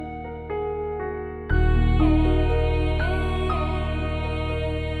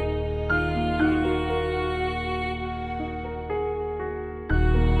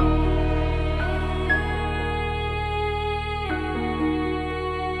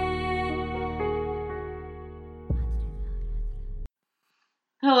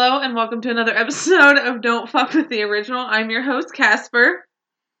Hello and welcome to another episode of Don't Fuck With the Original. I'm your host, Casper.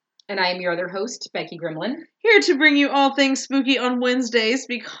 And I am your other host, Becky Grimlin. Here to bring you all things spooky on Wednesdays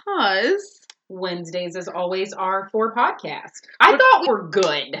because... Wednesdays, as always, are for podcast. I thought we were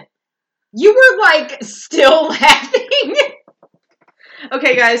good. You were, still laughing.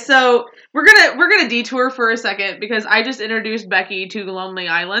 Okay, guys, so we're gonna detour for a second because I just introduced Becky to Lonely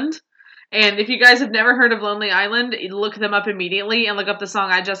Island. And if you guys have never heard of Lonely Island, look them up immediately and look up the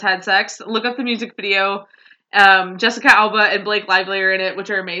song I Just Had Sex. Look up the music video. Jessica Alba and Blake Lively are in it, which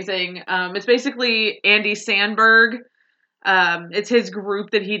are amazing. It's basically Andy Samberg. It's his group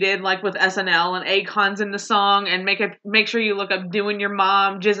that he did with SNL, and Akon's in the song. And make sure you look up Doing Your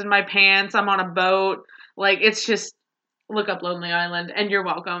Mom, Jizz in My Pants, I'm on a Boat. It's just... Look up Lonely Island, and you're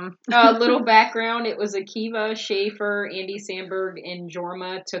welcome. A little background, it was Akiva Schaffer, Andy Samberg, and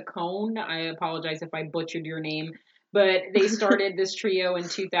Jorma Taccone. I apologize if I butchered your name. But they started this trio in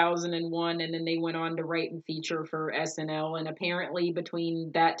 2001, and then they went on to write and feature for SNL. And apparently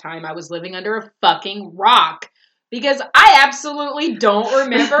between that time, I was living under a fucking rock. Because I absolutely don't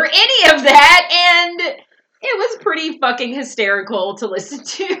remember any of that, and... It was pretty fucking hysterical to listen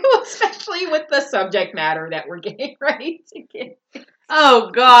to, especially with the subject matter that we're getting ready to get.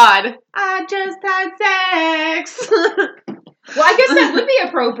 Oh, God. I just had sex. Well, I guess that would be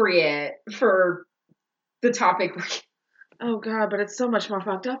appropriate for the topic. Oh, God, but it's so much more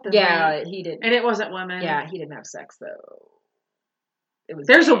fucked up than that. He didn't. And it wasn't women. Yeah, he didn't have sex, though.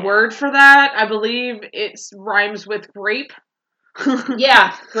 There's a word for that. I believe it rhymes with grape.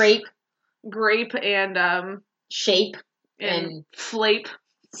 Yeah, grape. Grape and shape and flape.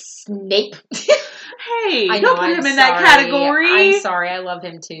 Snape. Hey, don't put him in that category. I'm sorry, I love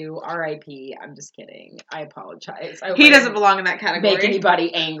him too. R.I.P. I'm just kidding. I apologize. He doesn't belong in that category. Make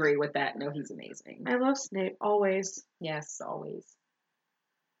anybody angry with that. No, he's amazing. I love Snape, always. Yes, always.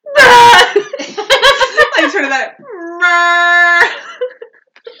 I turn to that.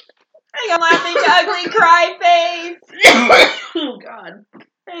 I'm laughing ugly cry face. Oh, God.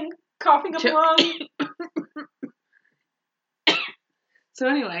 And coughing up lung. So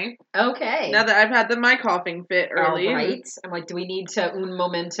anyway. Okay. Now that I've had my coughing fit early. All right. I'm like, do we need to un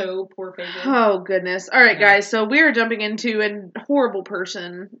momento, por favor? Oh, goodness. All right, guys. So we are jumping into a horrible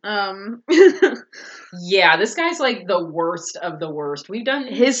person. Yeah, this guy's the worst of the worst. We've done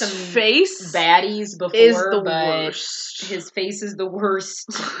his some face baddies before, is the but worst. His face is the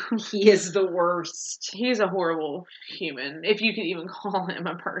worst. He is the worst. He's a horrible human, if you could even call him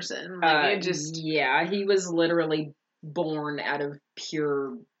a person. Yeah, he was literally born out of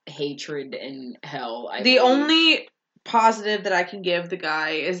pure hatred and hell. The only positive that I can give the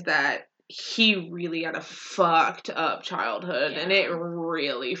guy is that he really had a fucked up childhood, and it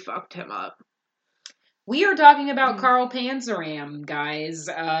really fucked him up. We are talking about Carl Panzeram, guys.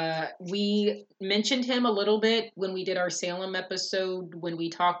 We mentioned him a little bit when we did our Salem episode, when we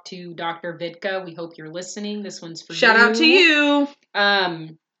talked to Dr. Vitka. We hope you're listening. This one's for you. Shout out to you.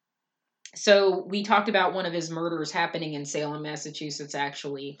 So we talked about one of his murders happening in Salem, Massachusetts,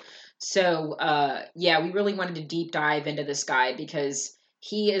 actually. So, we really wanted to deep dive into this guy because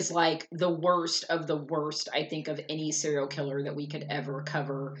he is the worst of the worst, I think, of any serial killer that we could ever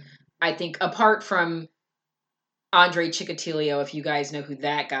cover. I think apart from Andre Chikatilo, if you guys know who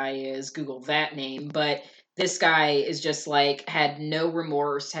that guy is, Google that name. But this guy is just had no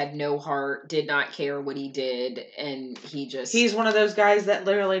remorse, had no heart, did not care what he did. And he's one of those guys that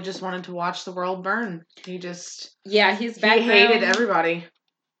literally just wanted to watch the world burn. His background, he hated everybody.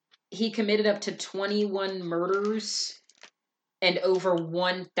 He committed up to 21 murders and over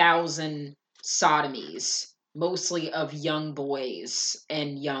 1,000 sodomies. Mostly of young boys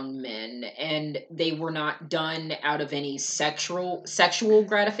and young men, and they were not done out of any sexual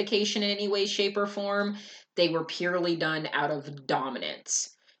gratification in any way, shape, or form. They were purely done out of dominance.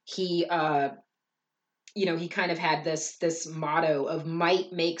 He, he kind of had this motto of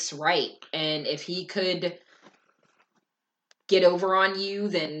might makes right, and if he could get over on you,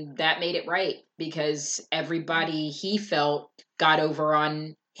 then that made it right, because everybody he felt got over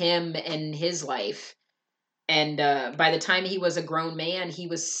on him and his life. And by the time he was a grown man, he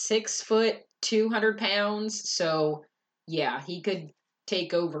was 6 foot, 200 pounds. So, yeah, he could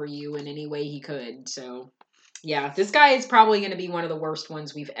take over you in any way he could. So, yeah, this guy is probably going to be one of the worst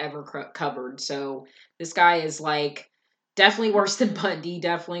ones we've ever covered. So, this guy is definitely worse than Bundy,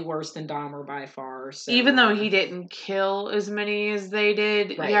 definitely worse than Dahmer by far. So, even though he didn't kill as many as they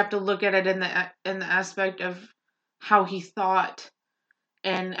did, right. You have to look at it in the aspect of how he thought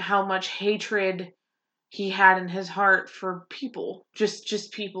and how much hatred he had in his heart for people,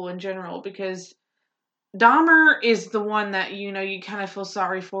 just people in general, because Dahmer is the one that, you know, you kind of feel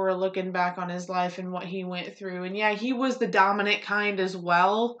sorry for looking back on his life and what he went through. And yeah, he was the dominant kind as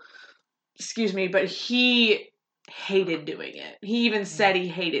well. Excuse me, but he hated doing it. He even said he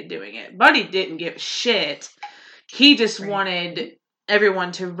hated doing it. Buddy didn't give a shit. He just wanted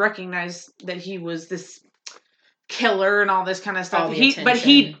everyone to recognize that he was this killer and all this kind of stuff. But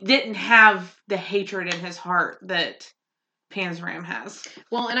he didn't have the hatred in his heart that Panzram has.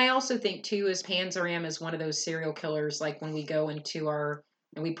 Well, and I also think too, is Panzram is one of those serial killers. Like when we go into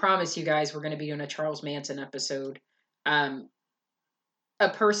and we promise you guys we're going to be doing a Charles Manson episode. A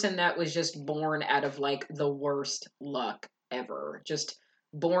person that was just born out of like the worst luck ever, just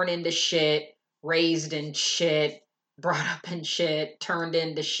born into shit, raised in shit, brought up in shit, turned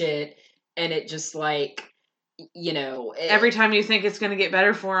into shit, and it just like, you know, every time you think it's going to get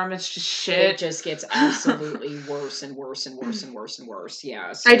better for him, it's just shit. It just gets absolutely worse and worse and worse and worse and worse.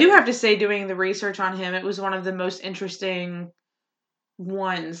 Yeah. So. I do have to say, doing the research on him, it was one of the most interesting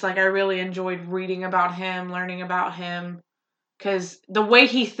ones. Like, I really enjoyed reading about him, learning about him, because the way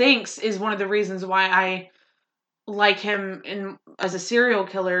he thinks is one of the reasons why I like him as a serial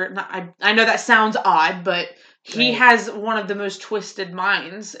killer. I know that sounds odd, but he has one of the most twisted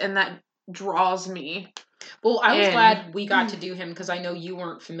minds, and that draws me. Well, I was glad we got to do him because I know you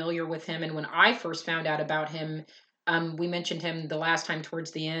weren't familiar with him. And when I first found out about him, we mentioned him the last time towards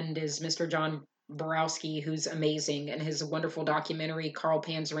the end, is Mr. John Borowski, who's amazing, and his wonderful documentary, Carl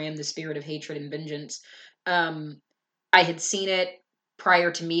Panzram, The Spirit of Hatred and Vengeance. I had seen it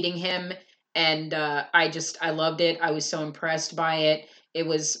prior to meeting him, and I loved it. I was so impressed by it. It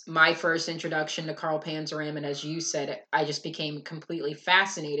was my first introduction to Carl Panzram, and as you said, I just became completely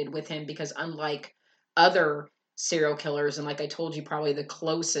fascinated with him because unlike other serial killers, and like I told you, probably the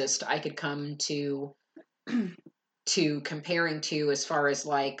closest I could come to comparing to as far as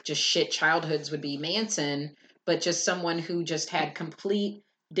like just shit childhoods would be Manson, but just someone who just had complete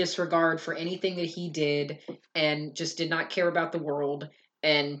disregard for anything that he did and just did not care about the world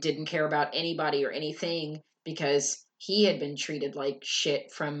and didn't care about anybody or anything because he had been treated like shit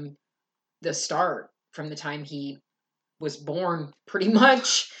from the start, from the time he was born, pretty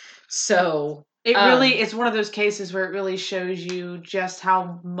much. So it's one of those cases where it really shows you just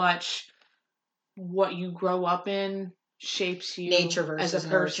how much what you grow up in shapes you nature versus as a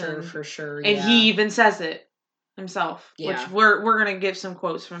person, nurture, for sure. And he even says it himself, which we're gonna give some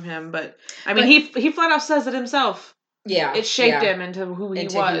quotes from him. But I mean, he flat out says it himself. Yeah, it shaped him into who he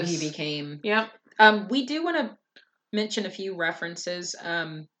was, who he became. Yep. We do want to mention a few references.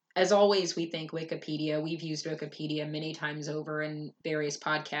 As always, we thank Wikipedia. We've used Wikipedia many times over in various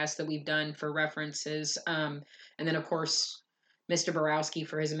podcasts that we've done for references. And then, of course, Mr. Borowski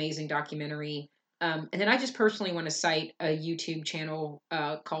for his amazing documentary. And then I just personally want to cite a YouTube channel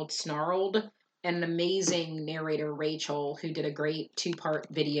called Snarled, and an amazing narrator, Rachel, who did a great 2-part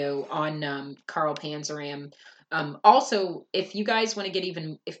video on Carl Panzram. Also, if you guys want to get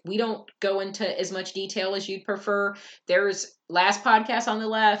if we don't go into as much detail as you'd prefer, there's Last Podcast on the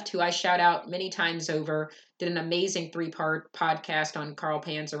Left, who I shout out many times over, did an amazing 3-part podcast on Carl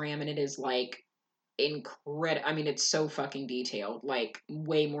Panzram, and it is like incredible. I mean, it's so fucking detailed, like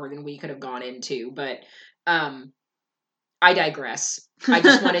way more than we could have gone into, but I digress. I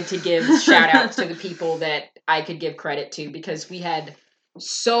just wanted to give shout outs to the people that I could give credit to because we had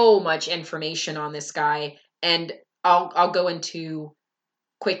so much information on this guy. And I'll go into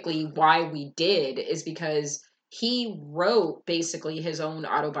quickly why we did is because he wrote basically his own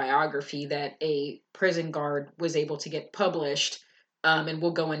autobiography that a prison guard was able to get published. And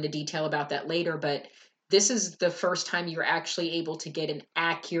we'll go into detail about that later. But this is the first time you're actually able to get an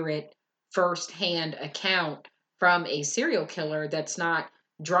accurate firsthand account from a serial killer that's not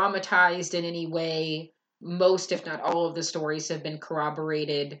dramatized in any way. Most, if not all, of the stories have been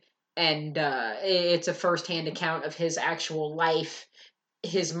corroborated, and it's a firsthand account of his actual life,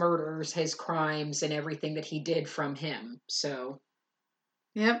 his murders, his crimes, and everything that he did from him. So,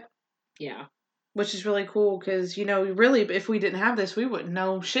 yep, yeah, which is really cool because really, if we didn't have this, we wouldn't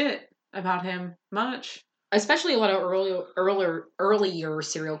know shit about him much. Especially a lot of earlier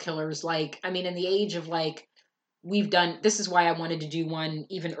serial killers. Like, I mean, in the age of like. This is why I wanted to do one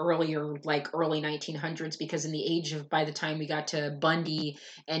even earlier, like early 1900s, because in the age of, by the time we got to Bundy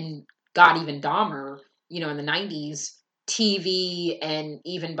and got even Dahmer, in the 90s, TV and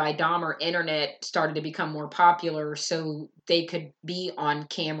even by Dahmer, internet started to become more popular so they could be on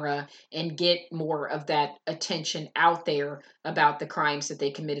camera and get more of that attention out there about the crimes that they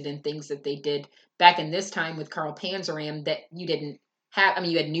committed and things that they did. Back in this time with Carl Panzram, that you didn't have, I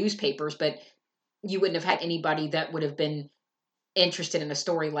mean, you had newspapers, but you wouldn't have had anybody that would have been interested in a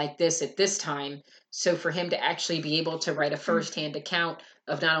story like this at this time. So for him to actually be able to write a firsthand account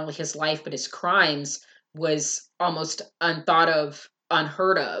of not only his life but his crimes was almost unthought of,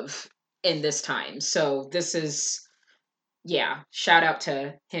 unheard of in this time. So this is, yeah, shout out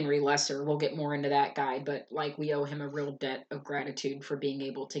to Henry Lesser. We'll get more into that guy, but like we owe him a real debt of gratitude for being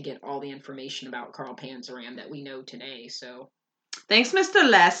able to get all the information about Carl Panzram that we know today. So thanks, Mr.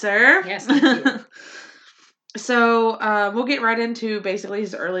 Lesser. yes, thank you. So we'll get right into basically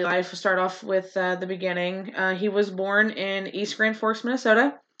his early life. We'll start off with the beginning. He was born in East Grand Forks,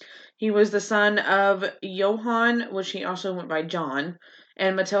 Minnesota. He was the son of Johann, which he also went by John,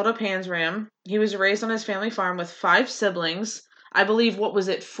 and Matilda Panzram. He was raised on his family farm with 5 siblings. I believe, what was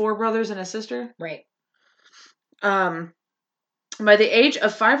it, 4 brothers and a sister? Right. By the age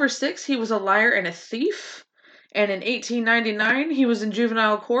of 5 or 6, he was a liar and a thief. And in 1899, he was in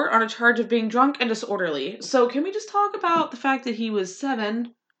juvenile court on a charge of being drunk and disorderly. So can we just talk about the fact that he was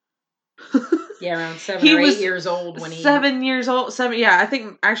 7? Yeah, around 7 He or 8 was years old when he... 7 years old. 7. Yeah, I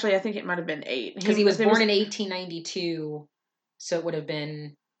think it might have been 8. Because he was born in 1892, so it would have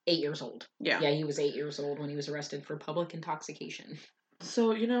been 8 years old. Yeah. Yeah, he was 8 years old when he was arrested for public intoxication.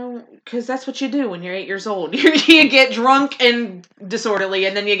 So, because that's what you do when you're 8 years old. You get drunk and disorderly,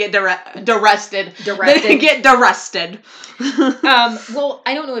 and then you get arrested. Then you get arrested. Well,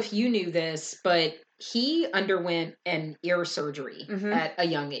 I don't know if you knew this, but he underwent an ear surgery at a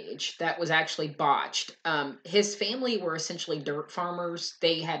young age that was actually botched. His family were essentially dirt farmers.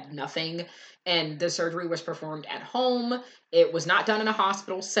 They had nothing, and the surgery was performed at home. It was not done in a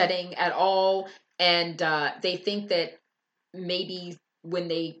hospital setting at all, and they think that maybe when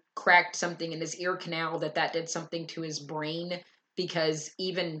they cracked something in his ear canal that did something to his brain, because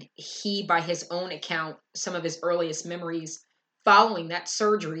even he, by his own account, some of his earliest memories following that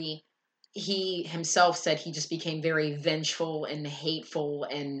surgery, he himself said he just became very vengeful and hateful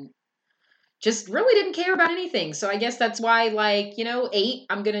and just really didn't care about anything. So I guess that's why, 8,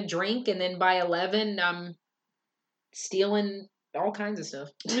 I'm going to drink, and then by 11, I'm stealing all kinds of stuff.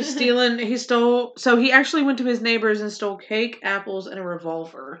 So he actually went to his neighbors and stole cake, apples, and a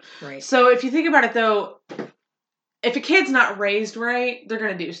revolver. Right. So if you think about it, though, if a kid's not raised right, they're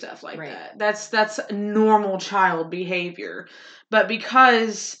going to do stuff like that. That's normal child behavior. But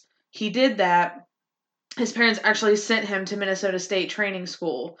because he did that, his parents actually sent him to Minnesota State Training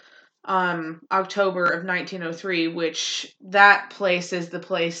School, October of 1903, which that place is the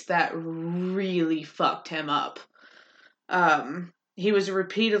place that really fucked him up. He was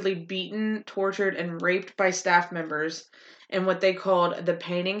repeatedly beaten, tortured, and raped by staff members in what they called the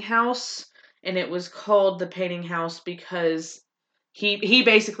painting house. And it was called the painting house because he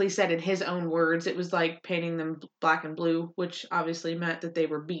basically said in his own words, it was like painting them black and blue, which obviously meant that they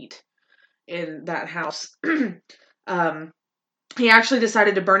were beat in that house. He actually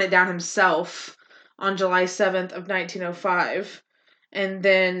decided to burn it down himself on July 7th of 1905. And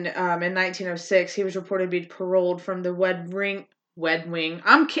then in 1906, he was reported to be paroled from the Red Wing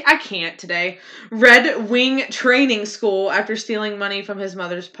Training School after stealing money from his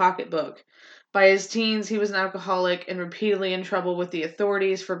mother's pocketbook. By his teens, he was an alcoholic and repeatedly in trouble with the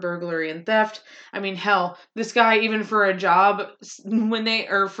authorities for burglary and theft. I mean, hell, this guy, even for a job, when they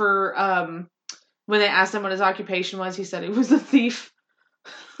asked him what his occupation was, he said he was a thief.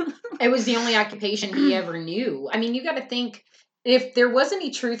 It was the only occupation he ever knew. I mean, you got to think, if there was any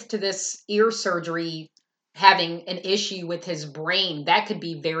truth to this ear surgery having an issue with his brain, that could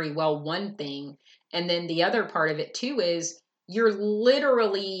be very well one thing. And then the other part of it too is you're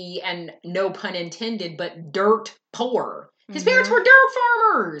literally, and no pun intended, but dirt poor. His parents were dirt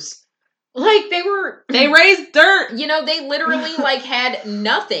farmers. Like they raised dirt. They literally had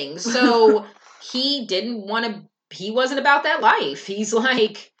nothing. So he wasn't about that life. He's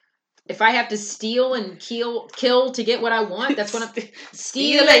like, if I have to steal and kill to get what I want, that's what I'm...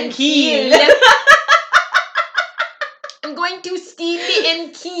 Steal and kill. I'm going to steal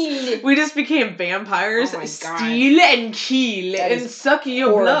and kill. We just became vampires. Oh my God. Steal and kill and suck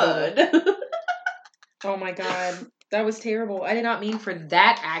your blood. Oh my God. That was terrible. I did not mean for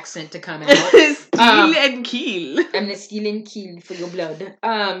that accent to come out. Steal and kill. I'm gonna steal and kill for your blood.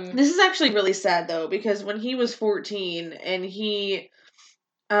 This is actually really sad, though, because when he was 14 and he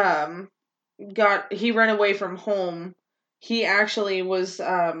ran away from home, he actually was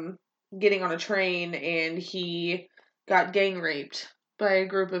getting on a train and he got gang raped by a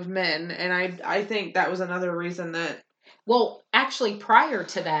group of men, and I think that was another reason that... Well, actually, prior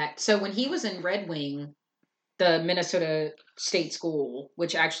to that, so when he was in Red Wing, the Minnesota State School,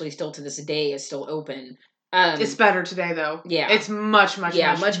 which actually still to this day is still open. It's better today, though. Yeah. It's much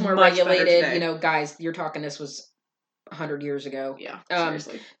more regulated. Guys, you're talking, this was 100 years ago. Yeah,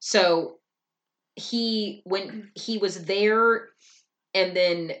 seriously. So when he was there and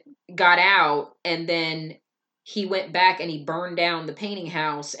then got out, and then he went back and he burned down the painting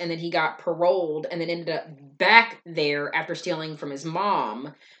house, and then he got paroled and then ended up back there after stealing from his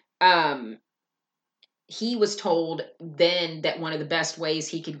mom. He was told then that one of the best ways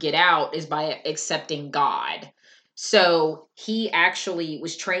he could get out is by accepting God. So he actually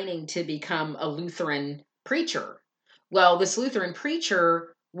was training to become a Lutheran preacher. Well, this Lutheran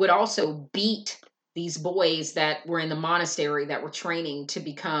preacher would also beat these boys that were in the monastery that were training to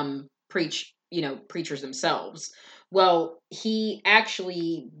become preachers themselves. Well, he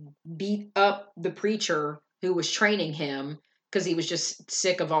actually beat up the preacher who was training him because he was just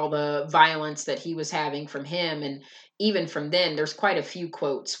sick of all the violence that he was having from him. And even from then, there's quite a few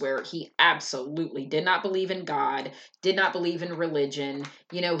quotes where he absolutely did not believe in God, did not believe in religion.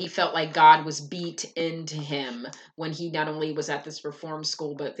 He felt like God was beat into him when he not only was at this reform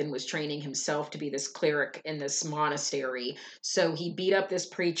school, but then was training himself to be this cleric in this monastery. So he beat up this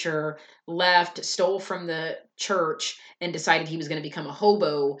preacher, left, stole from the church, and decided he was going to become a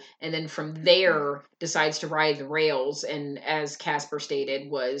hobo, and then from there decides to ride the rails, and as Casper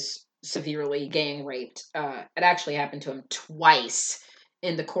stated, was severely gang raped. It actually happened to him twice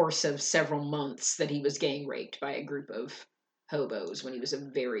in the course of several months that he was gang raped by a group of hobos when he was a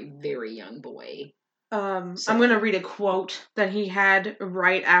very, very young boy. I'm going to read a quote that he had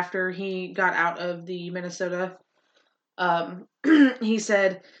right after he got out of the Minnesota. He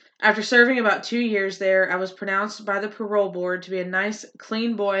said, "After serving about 2 years there, I was pronounced by the parole board to be a nice,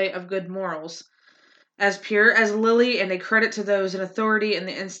 clean boy of good morals, as pure as Lily and a credit to those in authority in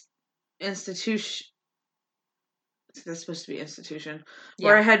the institution." That's supposed to be institution. Yeah.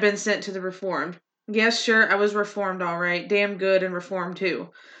 Where I had been sent to the Reformed. Yes, sure, I was Reformed all right. Damn good and Reformed too.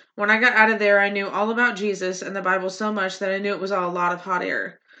 When I got out of there, I knew all about Jesus and the Bible so much that I knew it was all a lot of hot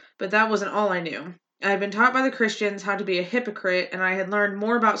air. But that wasn't all I knew. I had been taught by the Christians how to be a hypocrite, and I had learned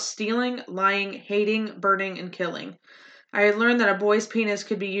more about stealing, lying, hating, burning, and killing. I had learned that a boy's penis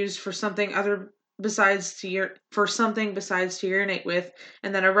could be used for something besides to urinate with,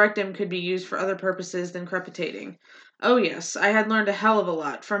 and that a rectum could be used for other purposes than crepitating. Oh yes, I had learned a hell of a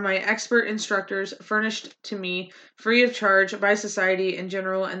lot from my expert instructors, furnished to me free of charge by society in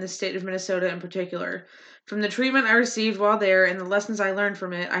general and the state of Minnesota in particular. From the treatment I received while there and the lessons I learned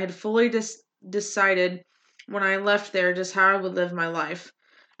from it, I had fully decided when I left there just how I would live my life.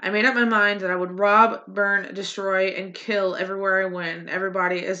 I made up my mind that I would rob, burn, destroy, and kill everywhere I went,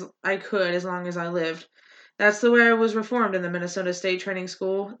 everybody as I could as long as I lived. That's the way I was reformed in the Minnesota State Training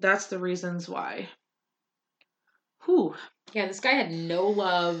School. That's the reasons why. Whew. Yeah, this guy had no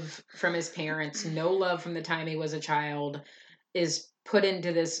love from his parents, no love from the time he was a child, is put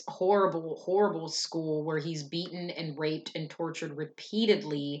into this horrible, horrible school where he's beaten and raped and tortured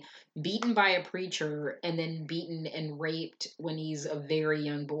repeatedly, beaten by a preacher, and then beaten and raped when he's a very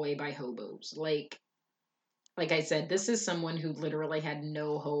young boy by hobos. Like I said, this is someone who literally had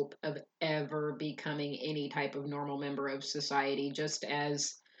no hope of ever becoming any type of normal member of society, just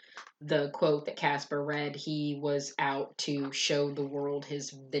as the quote that Casper read, he was out to show the world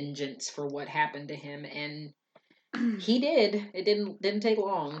his vengeance for what happened to him, and he did. It didn't take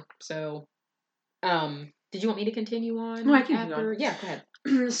long. So, did you want me to continue on? No, I can keep going. Yeah, go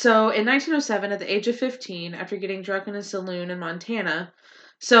ahead. So, in 1907, at the age of 15, after getting drunk in a saloon in Montana,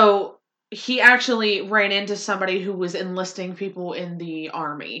 so he actually ran into somebody who was enlisting people in the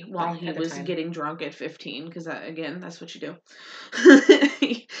army while he was getting drunk at 15, because, again, that's what you do.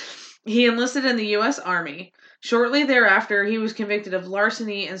 He enlisted in the U.S. Army. Shortly thereafter, he was convicted of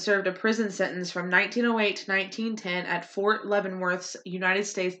larceny and served a prison sentence from 1908 to 1910 at Fort Leavenworth's United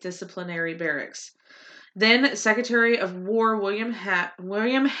States Disciplinary Barracks. Then Secretary of War William Howard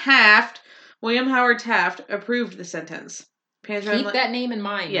Taft approved the sentence. Keep that name in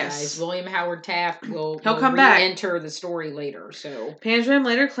mind, yes. Guys. William Howard Taft will come back. Enter the story later. So Panzram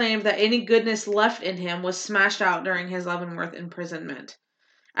later claimed that any goodness left in him was smashed out during his Leavenworth imprisonment.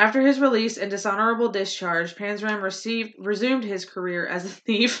 After his release and dishonorable discharge, Panzram resumed his career as a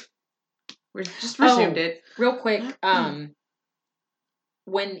thief. Just resumed it. Real quick,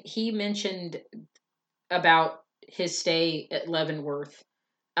 when he mentioned about his stay at Leavenworth,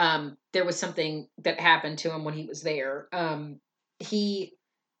 there was something that happened to him when he was there.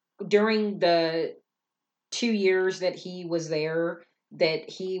 During the 2 years that he was there, that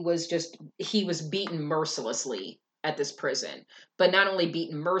he was beaten mercilessly at this prison. But not only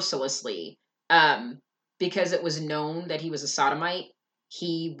beaten mercilessly, because it was known that he was a sodomite,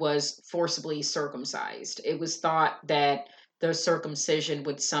 he was forcibly circumcised. It was thought that the circumcision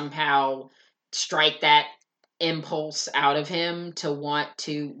would somehow strike that impulse out of him to want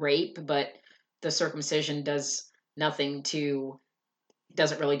to rape, but the circumcision doesn't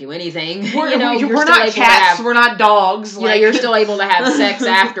really do anything. We're you're not cats. We're not dogs. You're still able to have sex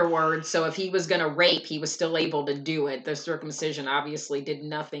afterwards. So if he was going to rape, he was still able to do it. The circumcision obviously did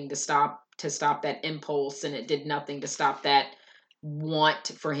nothing to stop that impulse, and it did nothing to stop that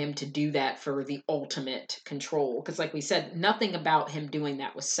want for him to do that for the ultimate control. Because like we said, nothing about him doing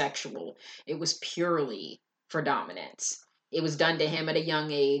that was sexual. It was purely for dominance. It was done to him at a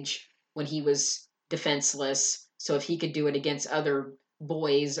young age when he was defenseless. So if he could do it against other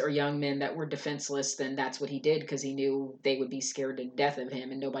boys or young men that were defenseless, then that's what he did, because he knew they would be scared to death of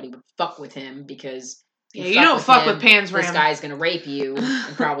him and nobody would fuck with him, because you don't fuck with Panzram. This guy's gonna rape you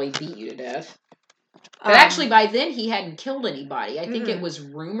and probably beat you to death. But actually, by then, he hadn't killed anybody. I think it was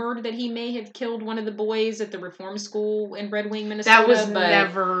rumored that he may have killed one of the boys at the reform school in Red Wing, Minnesota.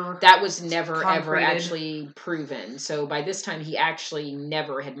 That was never ever actually proven. So by this time, he actually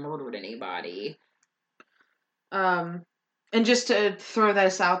never had murdered anybody. And just to throw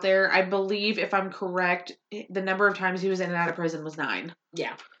this out there, I believe, if I'm correct, the number of times he was in and out of prison was 9.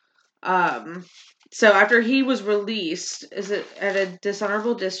 Yeah. So after he was released at a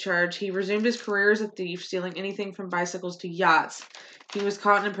dishonorable discharge, he resumed his career as a thief, stealing anything from bicycles to yachts. He was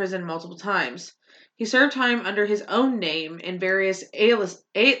caught and imprisoned multiple times. He served time under his own name in various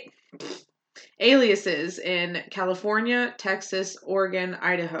aliases in California, Texas, Oregon,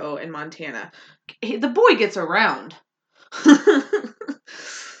 Idaho, and Montana. The boy gets around.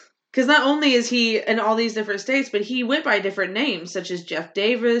 Because not only is he in all these different states, but he went by different names, such as Jeff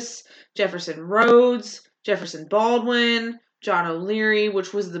Davis, Jefferson Rhodes, Jefferson Baldwin, John O'Leary,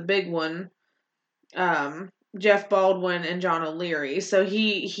 which was the big one. Jeff Baldwin and John O'Leary. So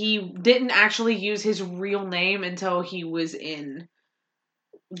he didn't actually use his real name until he was in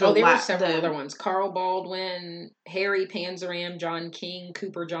there were several other ones. Carl Baldwin, Harry Panzram, John King,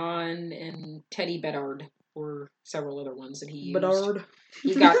 Cooper John, and Teddy Bedard were several other ones that he used. Bedard.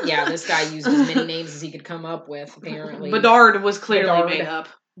 This guy used as many names as he could come up with, apparently. Bedard was clearly made up.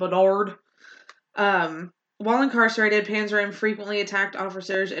 Bedard. While incarcerated, Panzram frequently attacked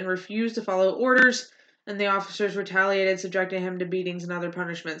officers and refused to follow orders, and the officers retaliated, subjecting him to beatings and other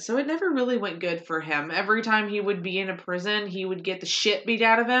punishments. So it never really went good for him. Every time he would be in a prison, he would get the shit beat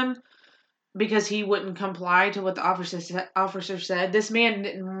out of him because he wouldn't comply to what the officer said. This man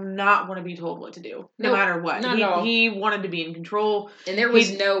did not want to be told what to do, no matter what. Not at all. He wanted to be in control. And there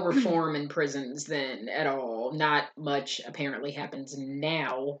was no reform in prisons then at all. Not much apparently happens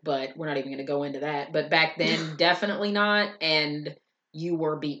now, but we're not even going to go into that. But back then, definitely not, and you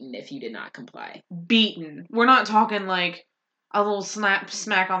were beaten if you did not comply. Beaten. We're not talking like a little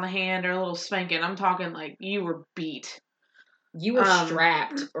smack on the hand or a little spanking. I'm talking like you were beat. You were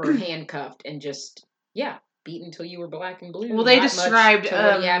strapped or handcuffed and just, beaten until you were black and blue. Well, they described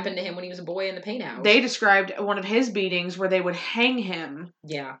what happened to him when he was a boy in the paint house. They described one of his beatings where they would hang him.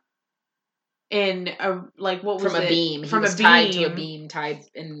 Yeah. In what was from it? A beam. From he was a tied beam. To a beam, tied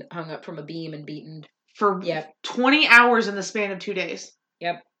and hung up from a beam and beaten. For 20 hours in the span of 2 days.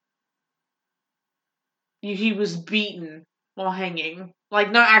 Yep. He was beaten while hanging.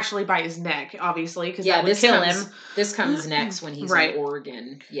 Not actually by his neck, obviously, because that would kill him. This comes next when he's in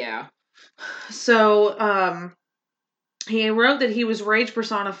Oregon. Yeah. So, he wrote that he was rage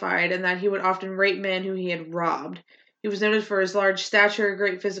personified and that he would often rape men who he had robbed. He was noted for his large stature,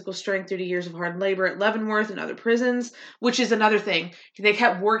 great physical strength due to years of hard labor at Leavenworth and other prisons, which is another thing. They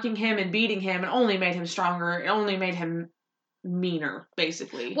kept working him and beating him and only made him stronger. It only made him meaner,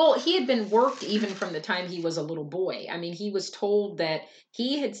 basically. Well, he had been worked even from the time he was a little boy. I mean, he was told that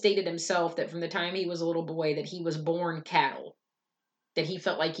he had stated himself that from the time he was a little boy that he was born cattle. That he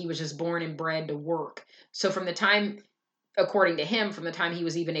felt like he was just born and bred to work. So from the time, according to him, from the time he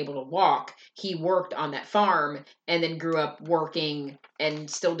was even able to walk, he worked on that farm and then grew up working and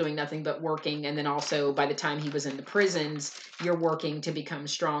still doing nothing but working. And then also by the time he was in the prisons, you're working to become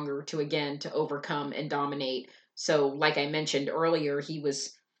stronger, to overcome and dominate. So like I mentioned earlier, he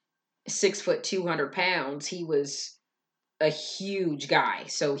was 6 foot 200 pounds. He was a huge guy.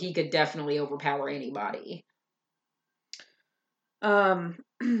 So he could definitely overpower anybody.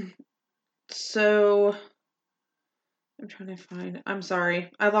 So I'm trying to find. I'm sorry,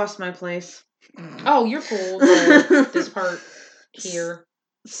 I lost my place. Oh, you're cool. This part here.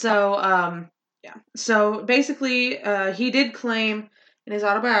 So, So basically, he did claim in his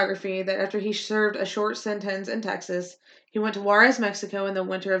autobiography that after he served a short sentence in Texas, he went to Juarez, Mexico in the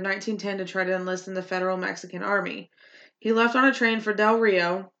winter of 1910 to try to enlist in the Federal Mexican Army. He left on a train for Del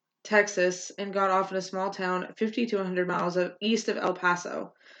Rio, Texas, and got off in a small town 50 to 100 miles east of El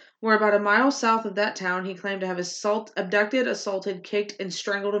Paso. where about a mile south of that town he claimed to have abducted, assaulted, kicked, and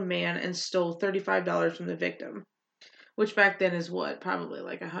strangled a man and stole $35 from the victim. Which back then is what? Probably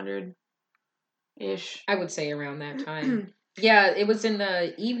like 100-ish. I would say around that time. Yeah, it was in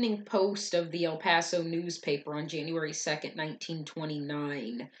the Evening Post of the El Paso newspaper on January 2nd,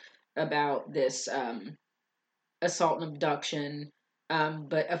 1929, about this assault and abduction.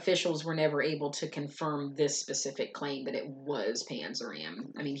 But officials were never able to confirm this specific claim that it was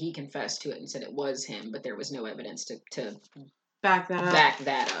Panzram. I mean, he confessed to it and said it was him, but there was no evidence to back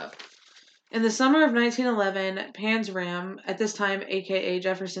that up. In the summer of 1911, Panzram, at this time aka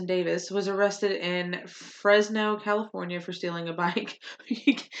Jefferson Davis, was arrested in Fresno, California for stealing a bike.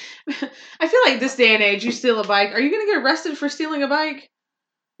 I feel like this day and age, you steal a bike, are you going to get arrested for stealing a bike?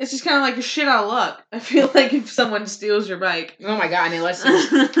 It's just kind of like a shit out of luck. I feel like if someone steals your bike. Oh my god, I mean, let's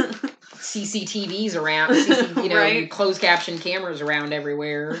CCTVs around, right? Closed caption cameras around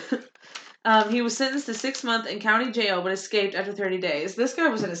everywhere. He was sentenced to 6 months in county jail, but escaped after 30 days. This guy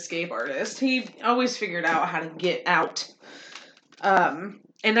was an escape artist. He always figured out how to get out. In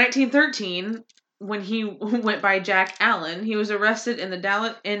 1913, when he went by Jack Allen, he was arrested in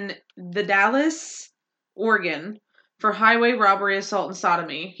Dallas, Oregon, for highway robbery, assault, and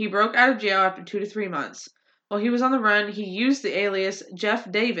sodomy. He broke out of jail after 2 to 3 months. While he was on the run, he used the alias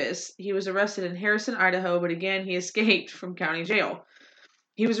Jeff Davis. He was arrested in Harrison, Idaho, but again, he escaped from county jail.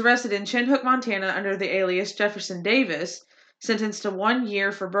 He was arrested in Chinhook, Montana, under the alias Jefferson Davis, sentenced to 1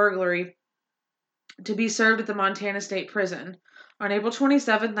 year for burglary to be served at the Montana State Prison. On April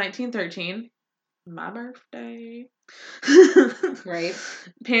 27, 1913, my birthday, right?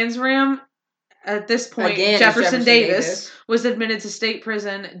 Panzram, at this point, again, Jefferson Davis was admitted to state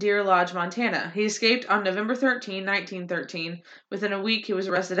prison, Deer Lodge, Montana. He escaped on November 13, 1913. Within a week, he was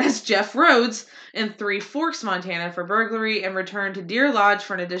arrested as Jeff Rhodes in Three Forks, Montana for burglary and returned to Deer Lodge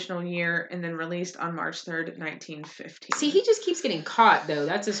for an additional year and then released on March 3rd, 1915. See, he just keeps getting caught, though.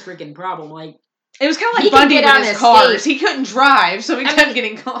 That's his freaking problem. Like, it was kind of like Bundy with his cars. He couldn't drive, so he kept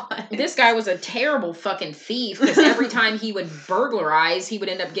getting caught. This guy was a terrible fucking thief because every time he would burglarize, he would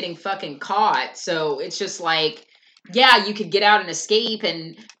end up getting fucking caught. So it's just like, yeah, you could get out and escape,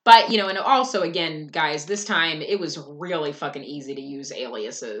 but and also again, guys, this time it was really fucking easy to use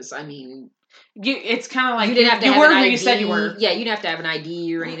aliases. I mean, it's kind of like you didn't have to have an ID. You said you were. Yeah, you didn't have to have an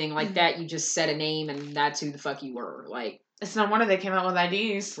ID or anything like that. You just said a name, and that's who the fuck you were. Like. It's no wonder they came out with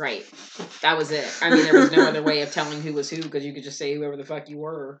IDs. Right. That was it. I mean, there was no other way of telling who was who because you could just say whoever the fuck you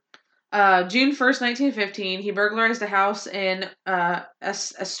were. June 1st, 1915, he burglarized a house in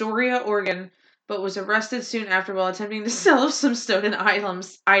Astoria, Oregon, but was arrested soon after while attempting to sell some stolen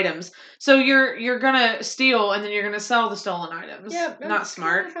items. So you're gonna steal and then you're gonna sell the stolen items. Yeah, not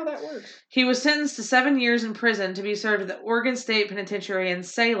smart. How that works. He was sentenced to 7 years in prison to be served at the Oregon State Penitentiary in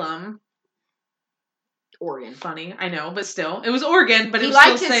Salem. Oregon. Funny, I know, but still. It was Oregon, but it was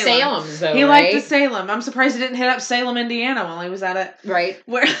still Salem. He liked his Salems, though, He liked the Salem. I'm surprised he didn't hit up Salem, Indiana while he was at it. Right.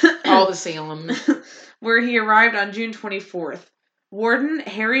 Where all the Salem. Where he arrived on June 24th. Warden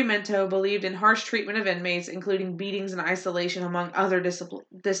Harry Minto believed in harsh treatment of inmates, including beatings and isolation, among other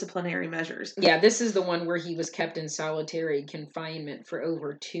disciplinary measures. Yeah, this is the one where he was kept in solitary confinement for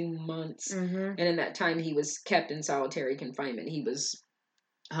over 2 months. Mm-hmm. And in that time he was kept in solitary confinement, he was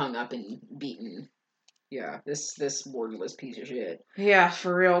hung up and beaten. Yeah, this warden was a piece of shit. Yeah,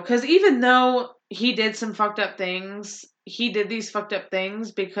 for real. Because even though he did some fucked up things, he did these fucked up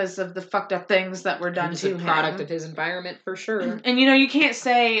things because of the fucked up things that were done to him. He was a product of his environment, for sure. And, you can't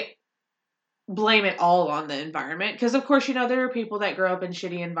say blame it all on the environment. Because, of course, there are people that grow up in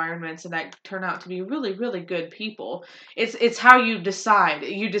shitty environments and that turn out to be really, really good people. It's how you decide.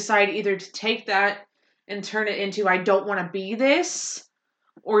 You decide either to take that and turn it into, I don't want to be this,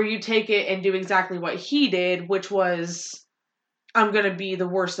 or you take it and do exactly what he did, which was, I'm going to be the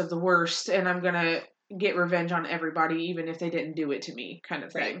worst of the worst, and I'm going to get revenge on everybody, even if they didn't do it to me, kind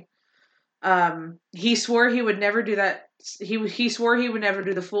of thing. He swore he would never do that. He swore he would never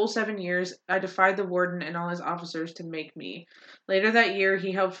do the full 7 years. I defied the warden and all his officers to make me. Later that year,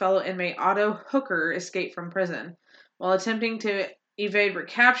 he helped fellow inmate Otto Hooker escape from prison. While attempting to evade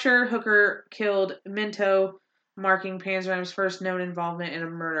recapture, Hooker killed Minto, marking Panzram's first known involvement in a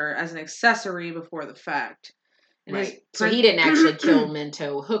murder as an accessory before the fact. Right. So he didn't actually kill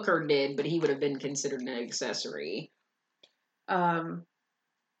Minto. Hooker did, but he would have been considered an accessory. In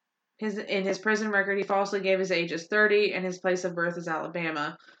his prison record, he falsely gave his age as 30 and his place of birth is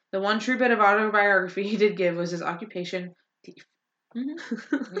Alabama. The one true bit of autobiography he did give was his occupation, thief.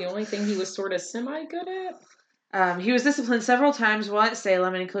 Mm-hmm. The only thing he was sort of semi-good at? He was disciplined several times while at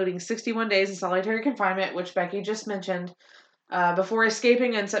Salem, including 61 days in solitary confinement, which Becky just mentioned. before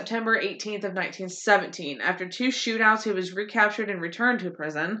escaping on September 18th of 1917. After 2 shootouts, he was recaptured and returned to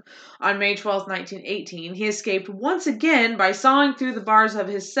prison. On May 12th, 1918, he escaped once again by sawing through the bars of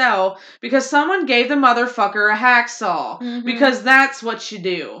his cell because someone gave the motherfucker a hacksaw. Mhm. Because that's what you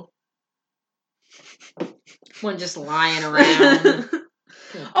do. One just lying around.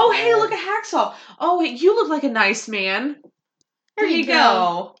 Oh, hey, look, a hacksaw. Oh, wait, you look like a nice man. There you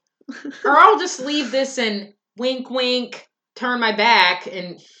go. Or I'll just leave this and wink, wink, turn my back,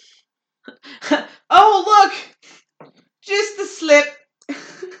 and... Oh, look! Just the slip.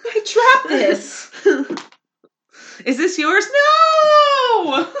 I dropped this. Is this yours?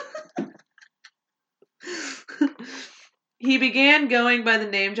 No! He began going by the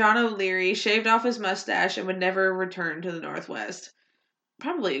name John O'Leary, shaved off his mustache, and would never return to the Northwest.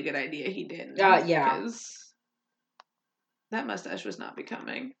 Probably a good idea he didn't. Yeah. Because that mustache was not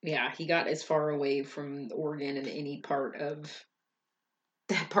becoming. Yeah, he got as far away from Oregon and any part of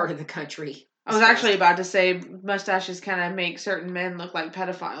that part of the country. I was actually about to say mustaches kind of make certain men look like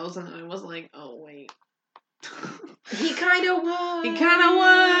pedophiles, and then I was like, oh, wait. He kind of was. He kind of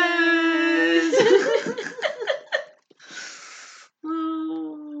was.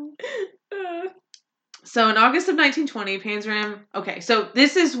 So in August of 1920, Panzram... Okay, so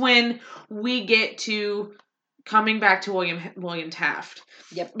this is when we get to coming back to William Taft.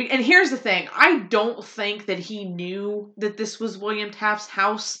 Yep. And here's the thing. I don't think that he knew that this was William Taft's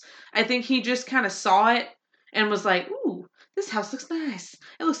house. I think he just kind of saw it and was like, ooh, this house looks nice.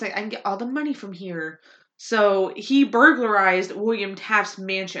 It looks like I can get all the money from here. So he burglarized William Taft's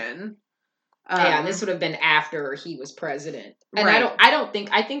mansion. Yeah, this would have been after he was president. And right.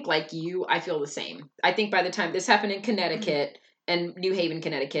 I think like you, I feel the same. I think by the time this happened in Connecticut and New Haven,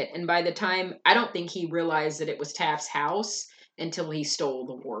 Connecticut, and by the time, I don't think he realized that it was Taft's house until he stole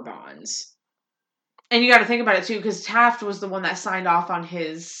the war bonds. And you got to think about it too, because Taft was the one that signed off on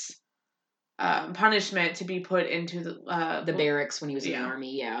his punishment to be put into the barracks when he was in the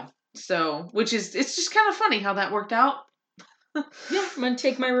army, yeah. So, it's just kind of funny how that worked out. Yeah, I'm gonna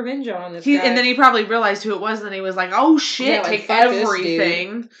take my revenge on this guy. And then he probably realized who it was, and then he was like, oh shit, yeah, take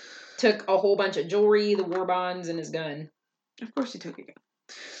everything. Took a whole bunch of jewelry, the war bonds, and his gun. Of course he took a gun.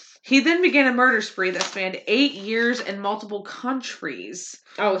 He then began a murder spree that spanned 8 years in multiple countries.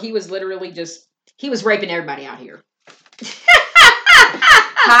 Oh, he was literally he was raping everybody out here.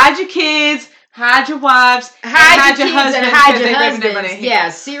 Hide your kids, hide your wives, hide your husbands, and hide your husbands. Yeah,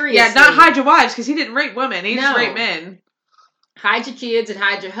 seriously. Yeah, not hide your wives, because he didn't rape women, he just raped men. Hide your kids and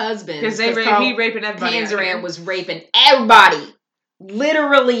hide your husbands. Because he raping everybody. Panzram was raping everybody.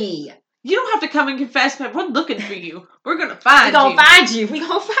 Literally. You don't have to come and confess, but we're looking for you. We're going to find you. We're going to find you. We're going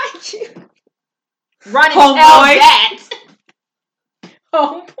to find you. Run and tell that.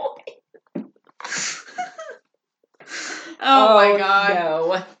 Homeboy. Oh my god.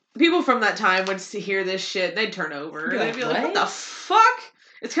 No. People from that time would hear this shit. They'd turn over. They'd be like, what the fuck?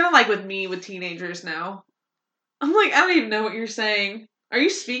 It's kind of like with me with teenagers now. I'm like, I don't even know what you're saying. Are you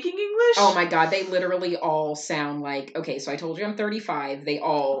speaking English? Oh my god, they literally all sound like... Okay, so I told you I'm 35. They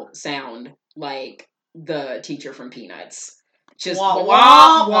all sound like the teacher from Peanuts. Just wah,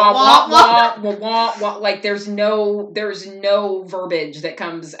 wah, wah, wah, wah, wah, wah, wah. Like, there's no verbiage that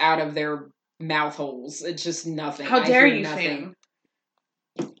comes out of their mouth holes. It's just nothing. How dare you, fam?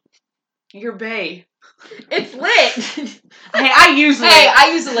 You're bae. It's lit. I use lit. Hey,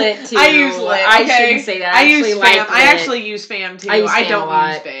 I use lit too. I use lit. Okay? I shouldn't say that. I use fam. I actually use fam too. I don't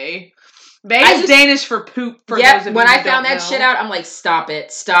use bae. Bae is Danish for poop. For those of you when who I found that shit out, I'm like, stop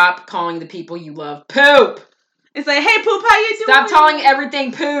it. Stop calling the people you love poop. It's like, hey poop, how you doing? Stop calling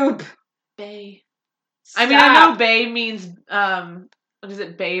everything poop. Bae. I mean, I know bae means what is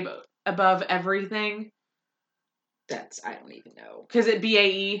it? Babe above everything. I don't even know. Because it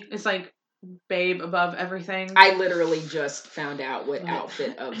BAE. It's like babe above everything. I literally just found out what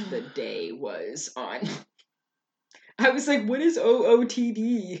outfit of the day was on. I was like, what is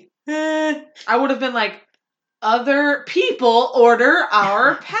OOTD? I would have been like, other people order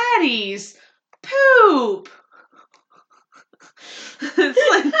our patties. Poop. It's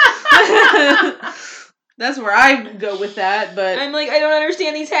like, that's where I go with that, but I'm like, I don't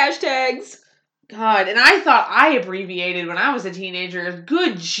understand these hashtags. God, and I thought I abbreviated when I was a teenager.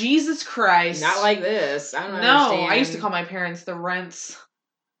 Good Jesus Christ. Not like this. I don't understand. No, I used to call my parents the rents.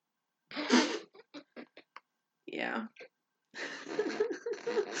 Yeah.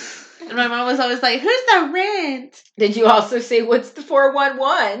 And my mom was always like, who's the rent? Did you also say, what's the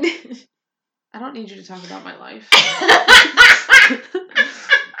 411? I don't need you to talk about my life.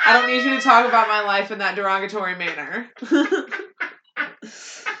 I don't need you to talk about my life in that derogatory manner.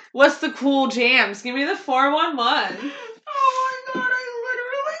 What's the cool jams? Give me the 411. Oh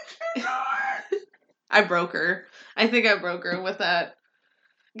I broke her. I think I broke her with that.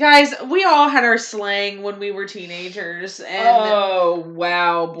 Guys, we all had our slang when we were teenagers, and Oh,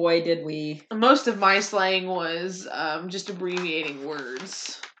 wow, boy, did we. most of my slang was just abbreviating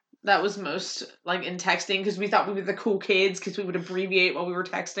words. That was most, like, in texting, because we thought we were the cool kids, because we would abbreviate while we were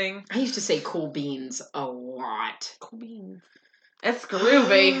texting. I used to say cool beans a lot. Cool beans. That's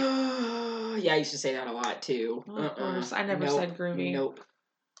groovy. Yeah, I used to say that a lot, too. Of course, I never said groovy. Nope.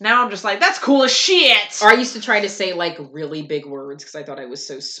 Now I'm just like, that's cool as shit! Or I used to try to say, like, really big words, because I thought I was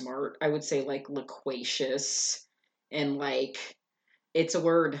so smart. I would say, like, loquacious, and, like... It's a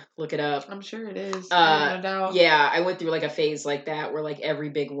word. Look it up. I'm sure it is. No doubt. Yeah, I went through like a phase like that where like every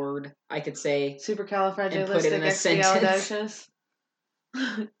big word I could say supercalifragilisticexpialidocious.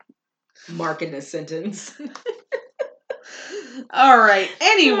 Mark in a sentence. All right.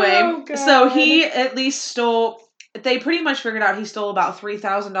 Anyway, so he at least stole. They pretty much figured out he stole about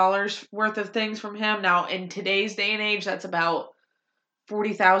 $3,000 worth of things from him. Now, in today's day and age, that's about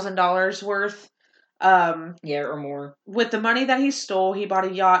 $40,000 worth. Yeah, or more. With the money that he stole, he bought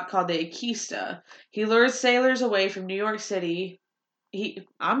a yacht called the Aquista. He lured sailors away from New York City. He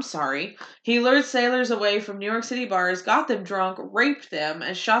lured sailors away from New York City bars, got them drunk, raped them,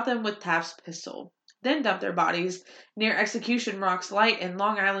 and shot them with Taft's pistol. Then dumped their bodies near Execution Rocks Light in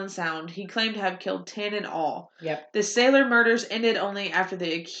Long Island Sound. He claimed to have killed 10 in all. Yep. The sailor murders ended only after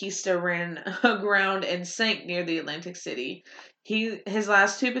the Aquista ran aground and sank near the Atlantic City. His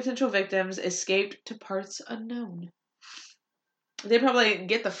last two potential victims escaped to parts unknown. They probably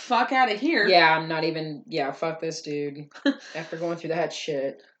get the fuck out of here. Yeah, I'm not even... Yeah, fuck this dude. After going through that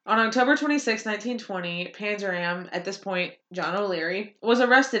shit. On October 26, 1920, Panzeram, at this point, John O'Leary, was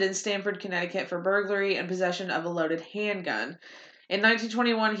arrested in Stamford, Connecticut for burglary and possession of a loaded handgun. In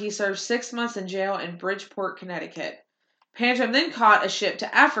 1921, he served 6 months in jail in Bridgeport, Connecticut. Panzeram then caught a ship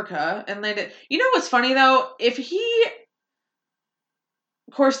to Africa and landed... You know what's funny, though? If he...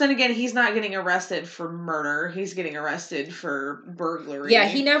 Of course, then again, he's not getting arrested for murder. He's getting arrested for burglary. Yeah,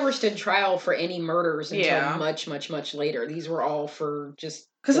 he never stood trial for any murders until much, much, much later. These were all for just...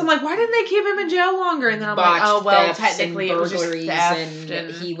 Because I'm like, why didn't they keep him in jail longer? And then I'm like, oh, well, technically it was just theft.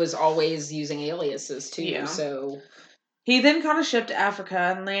 And he was always using aliases, too, so... He then caught a ship to Africa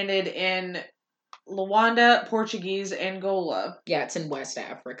and landed in Luanda, Portuguese, Angola. Yeah, it's in West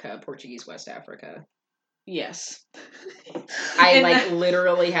Africa, Portuguese West Africa. Yes. I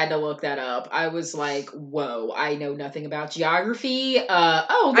literally had to look that up. I was like, whoa, I know nothing about geography. That's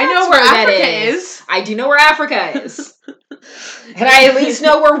I know where Africa is. I do know where Africa is. And I at least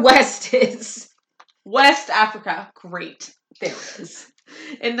know where West is. West Africa. Great. There it is.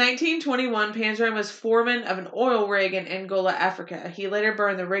 In 1921, Panzeram was foreman of an oil rig in Angola, Africa. He later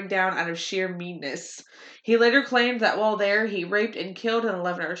burned the rig down out of sheer meanness. He later claimed that while there, he raped and killed an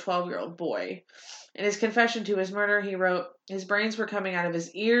 11 or 12-year-old boy. In his confession to his murder, he wrote, "His brains were coming out of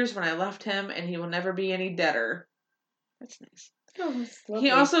his ears when I left him, and he will never be any deader." That's nice. Oh, he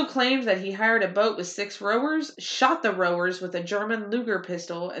also claimed that he hired a boat with 6 rowers, shot the rowers with a German Luger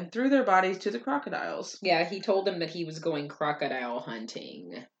pistol, and threw their bodies to the crocodiles. Yeah, he told them that he was going crocodile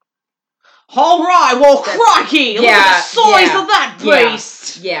hunting. All right, well, crikey! Look at the size of that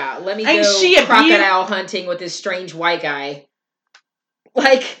beast! Yeah, let me go crocodile hunting with this strange white guy.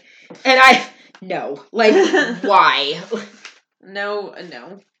 Like, and no. Like, why? No.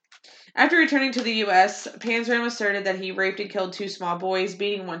 After returning to the U.S., Panzeram asserted that he raped and killed 2 small boys,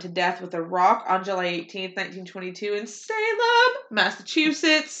 beating one to death with a rock on July 18, 1922 in Salem,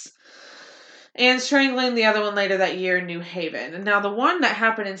 Massachusetts, and strangling the other one later that year in New Haven. And now the one that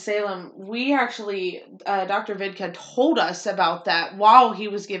happened in Salem, we actually, Dr. Vidka told us about that while he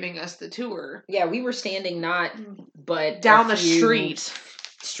was giving us the tour. Yeah, we were standing but down the streets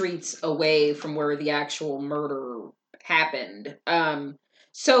away from where the actual murder happened.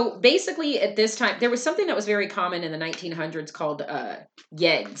 So basically at this time, there was something that was very common in the 1900s called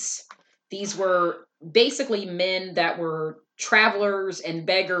yegs. These were basically men that were travelers and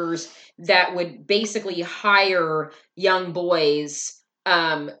beggars that would basically hire young boys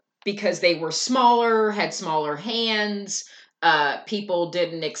because they were smaller, had smaller hands, people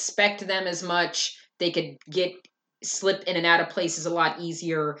didn't expect them as much, they could slip in and out of places a lot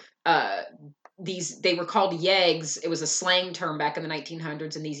easier. They were called yegs. It was a slang term back in the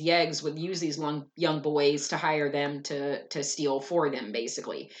 1900s, and these yegs would use these young boys to hire them to steal for them,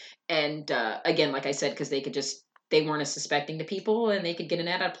 basically. And again, like I said, because they weren't as suspecting to people, and they could get in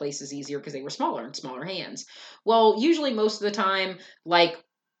and out of places easier because they were smaller and smaller hands. Well, usually most of the time, like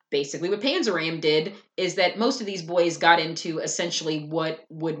basically what Panzerram did is that most of these boys got into essentially what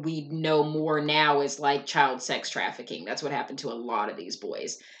would we know more now as like child sex trafficking. That's what happened to a lot of these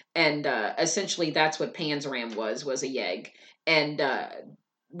boys. And essentially that's what Panzerram was a yegg. And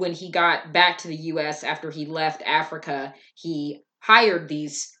when he got back to the U.S. after he left Africa, he hired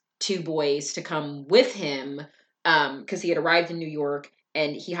these two boys to come with him because he had arrived in New York,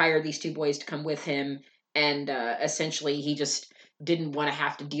 and he hired these two boys to come with him. And essentially he just didn't want to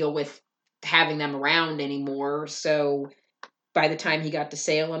have to deal with having them around anymore. So by the time he got to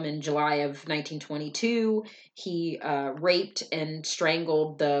Salem in July of 1922, he raped and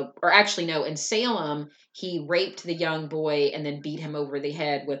strangled in Salem, he raped the young boy and then beat him over the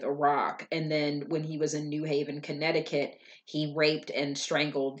head with a rock. And then when he was in New Haven, Connecticut, he raped and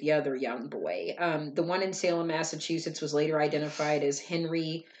strangled the other young boy. The one in Salem, Massachusetts was later identified as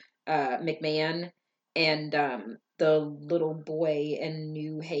Henry McMahon, and the little boy in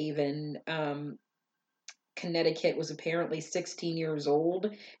New Haven, Connecticut, was apparently 16 years old,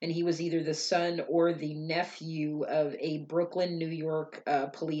 and he was either the son or the nephew of a Brooklyn, New York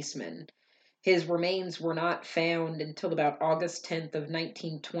policeman. His remains were not found until about August 10th of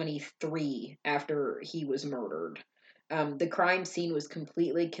 1923 after he was murdered. The crime scene was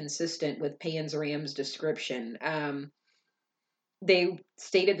completely consistent with Panzerram's description. They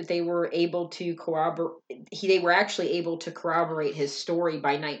stated that they were able to they were actually able to corroborate his story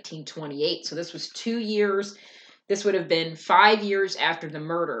by 1928. So this was 2 years. This would have been 5 years after the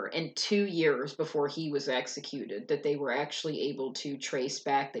murder and 2 years before he was executed that they were actually able to trace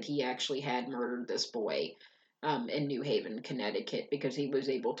back that he actually had murdered this boy in New Haven, Connecticut, because he was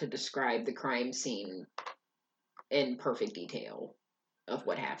able to describe the crime scene in perfect detail of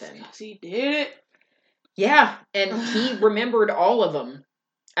what happened. Because he did it. Yeah, and he remembered all of them.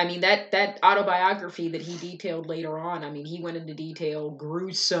 I mean, that autobiography that he detailed later on, I mean, he went into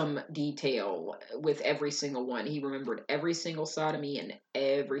gruesome detail with every single one. He remembered every single sodomy and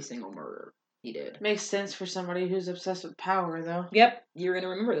every single murder he did. Makes sense for somebody who's obsessed with power, though. Yep, you're going to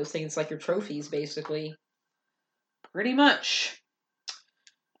remember those things like your trophies, basically. Pretty much.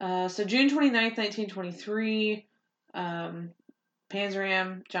 So June 29th, 1923,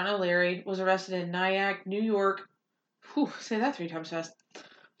 Panzerram John O'Leary was arrested in Nyack, New York. Whew, say that 3 times fast.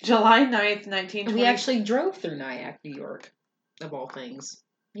 July 9th, 1920. We actually drove through Nyack, New York, of all things.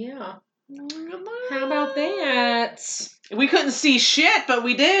 Yeah. How about that? We couldn't see shit, but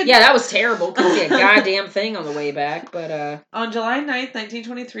we did. Yeah, that was terrible. Couldn't see a goddamn thing on the way back, but On July 9th,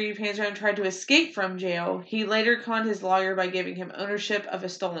 1923, Panzerram tried to escape from jail. He later conned his lawyer by giving him ownership of a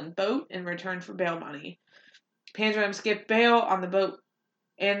stolen boat in return for bail money. Panzerram skipped bail on the boat,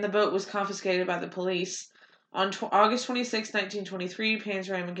 and the boat was confiscated by the police. On August 26, 1923,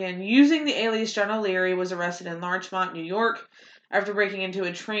 Panzerram, again using the alias John O'Leary, was arrested in Larchmont, New York, after breaking into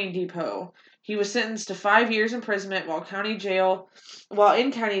a train depot. He was sentenced to 5 years imprisonment while in county jail,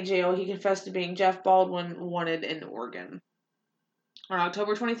 he confessed to being Jeff Baldwin wanted in Oregon. On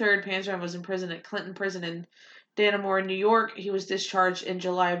October 23rd, Panzerram was imprisoned at Clinton Prison in Dannemora, New York. He was discharged in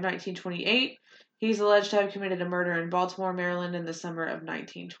July of 1928. He's alleged to have committed a murder in Baltimore, Maryland in the summer of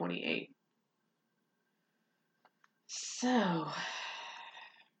 1928. So,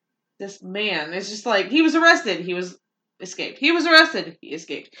 this man is just like, he was arrested, he was escaped. He was arrested, he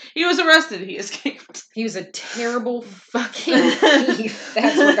escaped. He was arrested, he escaped. He was a terrible fucking thief.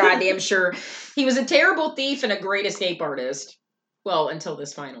 That's for goddamn sure. He was a terrible thief and a great escape artist. Well, until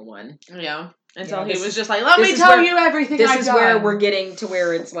this final one. Yeah. Until he was just like, let me tell you everything I've done. This is where we're getting to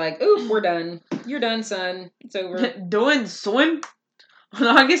where it's like, ooh, we're done. You're done, son. It's over. Done, son. On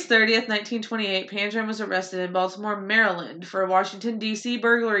August 30th, 1928, Panzerram was arrested in Baltimore, Maryland for a Washington, D.C.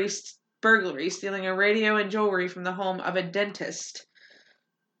 burglary, stealing a radio and jewelry from the home of a dentist.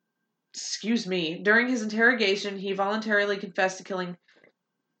 Excuse me. During his interrogation, he voluntarily confessed to killing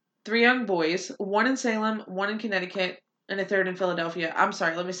 3 young boys, 1 in Salem, 1 in Connecticut, and a 3rd in Philadelphia. I'm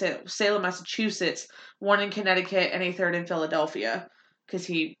sorry, let me say that. Salem, Massachusetts, 1 in Connecticut, and a 3rd in Philadelphia. Because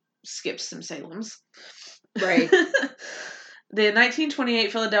he skips some Salems. Right. The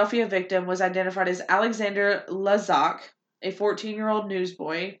 1928 Philadelphia victim was identified as Alexander Lazak, a 14-year-old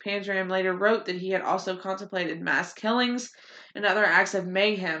newsboy. Panzerram later wrote that he had also contemplated mass killings and other acts of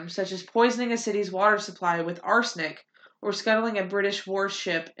mayhem, such as poisoning a city's water supply with arsenic or scuttling a British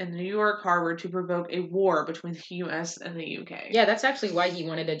warship in the New York harbor to provoke a war between the U.S. and the U.K. Yeah, that's actually why he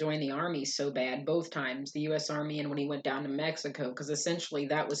wanted to join the army so bad, both times, the U.S. Army and when he went down to Mexico, because essentially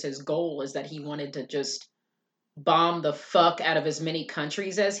that was his goal, is that he wanted to just bomb the fuck out of as many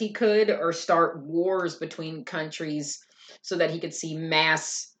countries as he could, or start wars between countries so that he could see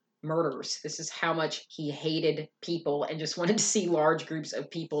mass murders. This is how much he hated people and just wanted to see large groups of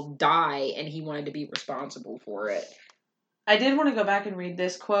people die, and he wanted to be responsible for it. I did want to go back and read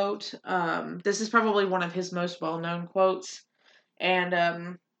this quote. This is probably one of his most well-known quotes.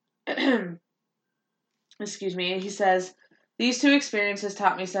 And, excuse me, he says, "These two experiences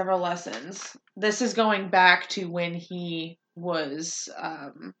taught me several lessons." This is going back to when he was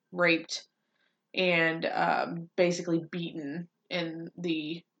raped and basically beaten in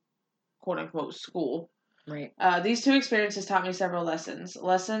the quote-unquote school. Right. These two experiences taught me several lessons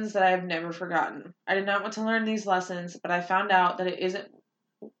that I have never forgotten. I did not want to learn these lessons, but I found out that it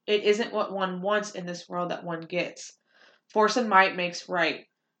isn't what one wants in this world that one gets. Force and might makes right.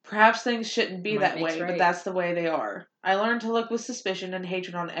 Perhaps things shouldn't be that way, but that's the way they are. I learned to look with suspicion and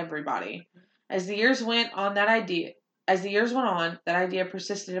hatred on everybody. As the years went on, that idea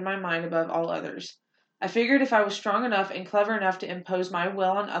persisted in my mind above all others. I figured if I was strong enough and clever enough to impose my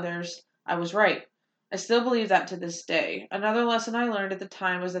will on others, I was right. I still believe that to this day. Another lesson I learned at the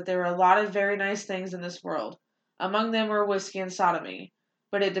time was that there were a lot of very nice things in this world. Among them were whiskey and sodomy,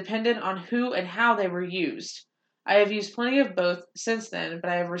 but it depended on who and how they were used. I have used plenty of both since then, but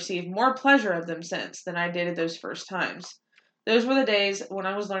I have received more pleasure of them since than I did at those first times. Those were the days when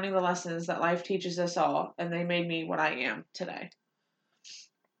I was learning the lessons that life teaches us all, and they made me what I am today.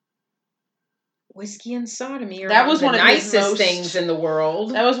 Whiskey and sodomy are one of the nicest things in the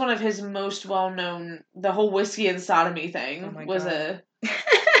world. That was one of his most well-known. The whole whiskey and sodomy thing was a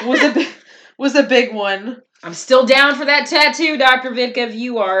big one. I'm still down for that tattoo, Dr. Vidka, if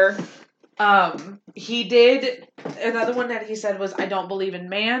you are. He did, another one that he said was, "I don't believe in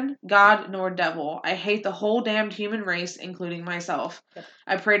man, God, nor devil. I hate the whole damned human race, including myself.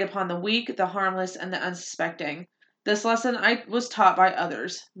 I preyed upon the weak, the harmless, and the unsuspecting. This lesson I was taught by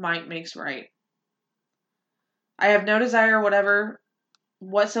others. Might makes right. I have no desire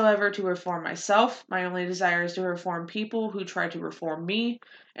whatsoever to reform myself. My only desire is to reform people who try to reform me,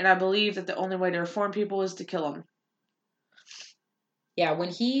 and I believe that the only way to reform people is to kill them." Yeah, when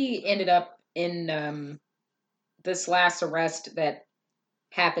he ended up in this last arrest that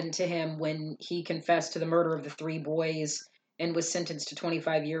happened to him when he confessed to the murder of the 3 boys and was sentenced to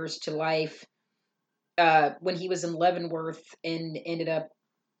 25 years to life, when he was in Leavenworth and ended up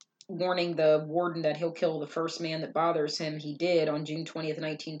warning the warden that he'll kill the first man that bothers him, he did. On June 20th,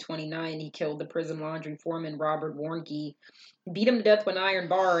 1929, he killed the prison laundry foreman, Robert Warnke, beat him to death with an iron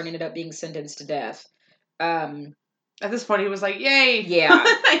bar, and ended up being sentenced to death. At this point, he was like, yay! Yeah.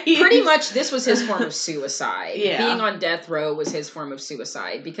 Pretty much, this was his form of suicide. Yeah. Being on death row was his form of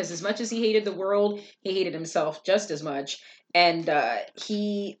suicide, because as much as he hated the world, he hated himself just as much, and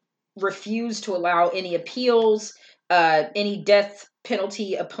he refused to allow any appeals, any death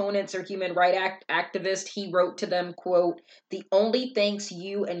penalty opponents or human rights activists. He wrote to them, quote, "The only thanks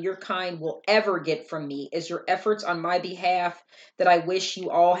you and your kind will ever get from me is your efforts on my behalf, that I wish you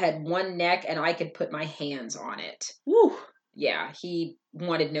all had one neck and I could put my hands on it." Woo. Yeah, he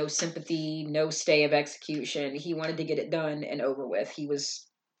wanted no sympathy, no stay of execution. He wanted to get it done and over with. He was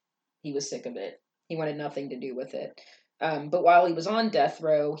sick of it. He wanted nothing to do with it. But while he was on death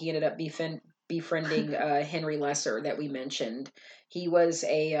row, he ended up befriending Henry Lesser that we mentioned. He was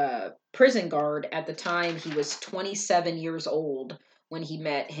a prison guard at the time. He was 27 years old when he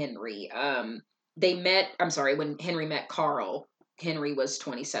met Henry. When Henry met Carl, Henry was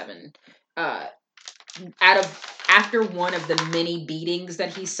 27. After one of the many beatings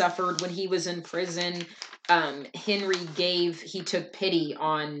that he suffered when he was in prison, he took pity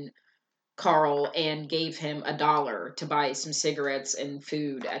on Carl and gave him $1 to buy some cigarettes and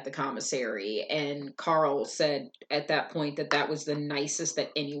food at the commissary. And Carl said at that point that was the nicest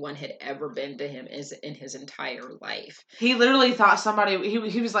that anyone had ever been to him in his entire life. He literally thought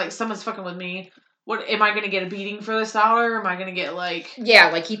he was like, someone's fucking with me. What, am I going to get a beating for this $1? Am I going to get like... Yeah,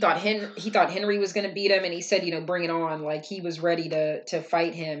 like he thought Henry was going to beat him, and he said, bring it on. Like he was ready to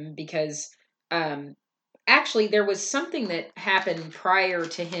fight him because actually there was something that happened prior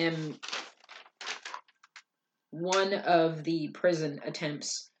to him. One of the prison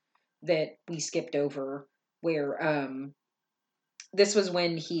attempts that we skipped over, where this was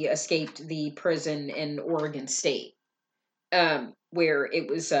when he escaped the prison in Oregon State, where it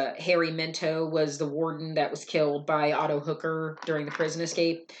was Harry Minto was the warden that was killed by Otto Hooker during the prison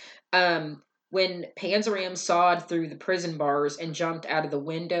escape. When Panzram sawed through the prison bars and jumped out of the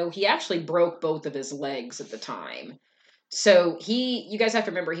window, he actually broke both of his legs at the time. So you guys have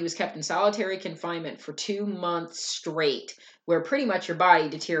to remember, he was kept in solitary confinement for 2 months straight, where pretty much your body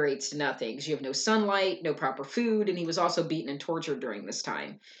deteriorates to nothing because you have no sunlight, no proper food, and he was also beaten and tortured during this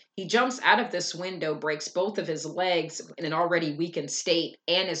time. He jumps out of this window, breaks both of his legs in an already weakened state,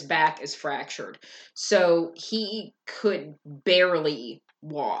 and his back is fractured. So he could barely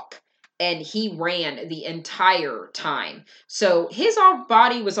walk. And he ran the entire time. So his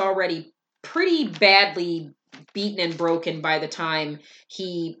body was already pretty badly beaten and broken by the time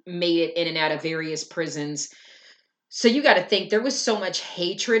he made it in and out of various prisons. So you got to think there was so much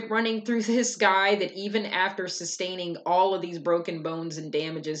hatred running through this guy that even after sustaining all of these broken bones and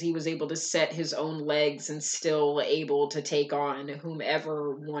damages, he was able to set his own legs and still able to take on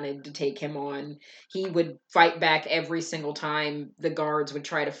whomever wanted to take him on. He would fight back every single time the guards would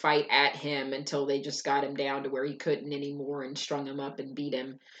try to fight at him until they just got him down to where he couldn't anymore and strung him up and beat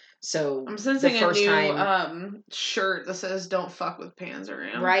him. So I'm sensing a new shirt that says "Don't fuck with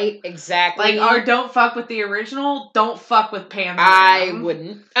Panzeram." Right, exactly. Like, or don't fuck with the original. Don't fuck with Panzeram. I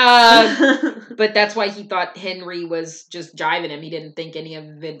wouldn't. But that's why he thought Henry was just jiving him. He didn't think any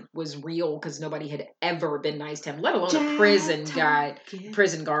of it was real because nobody had ever been nice to him, let alone a prison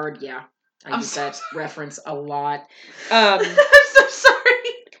guard. Yeah, I use that reference a lot. I'm so sorry.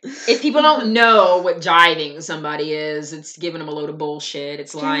 If people don't know what jiving somebody is, it's giving them a load of bullshit.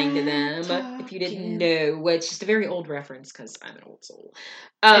 It's lying to them. If you didn't know, it's just a very old reference because I'm an old soul.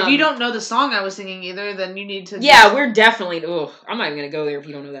 If you don't know the song I was singing either, then you need to. Yeah, we're definitely. Ugh, I'm not even gonna go there if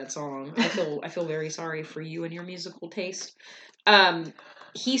you don't know that song. I feel very sorry for you and your musical taste.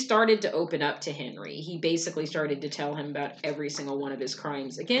 He started to open up to Henry. He basically started to tell him about every single one of his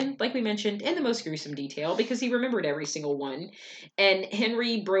crimes. Again, like we mentioned, in the most gruesome detail, because he remembered every single one. And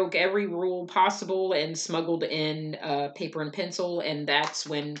Henry broke every rule possible and smuggled in paper and pencil, and that's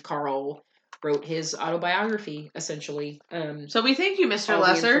when Carl wrote his autobiography, essentially. So we thank you, Mr. all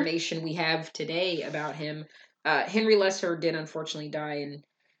Lesser. The information we have today about him. Henry Lesser did unfortunately die in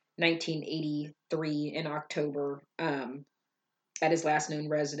 1983 in October. At his last known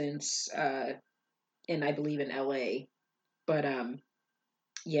residence, I believe in LA. But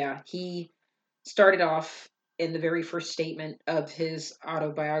yeah, he started off in the very first statement of his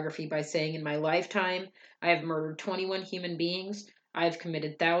autobiography by saying, "In my lifetime, I have murdered 21 human beings. I have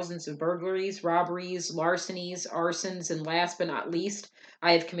committed thousands of burglaries, robberies, larcenies, arsons, and last but not least,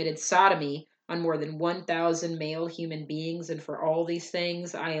 I have committed sodomy on more than 1,000 male human beings, and for all these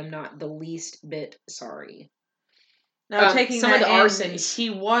things, I am not the least bit sorry." Now, taking some of the arsons, he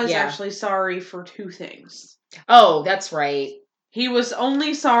was actually sorry for 2 things. Oh, that's right. He was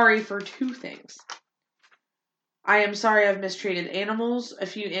only sorry for 2 things. I am sorry I've mistreated animals, a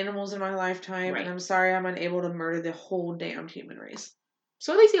few animals in my lifetime, and I'm sorry I'm unable to murder the whole damned human race.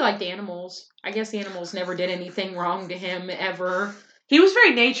 So at least he liked animals. I guess the animals never did anything wrong to him, ever. He was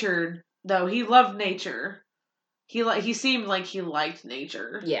very natured, though. He loved nature. He seemed like he liked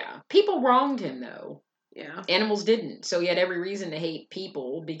nature. Yeah. People wronged him, though. Yeah. Animals didn't. So he had every reason to hate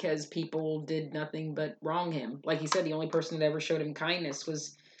people because people did nothing but wrong him. Like he said, the only person that ever showed him kindness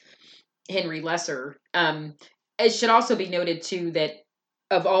was Henry Lesser. It should also be noted, too, that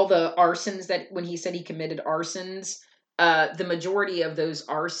of all the arsons that when he said he committed arsons, the majority of those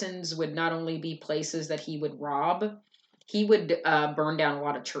arsons would not only be places that he would rob, he would burn down a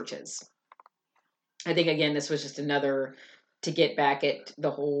lot of churches. I think, again, this was just another to get back at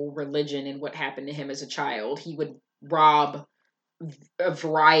the whole religion and what happened to him as a child. He would rob a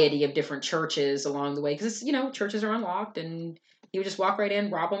variety of different churches along the way because, churches are unlocked, and he would just walk right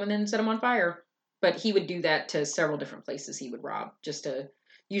in, rob them, and then set them on fire. But he would do that to several different places he would rob just to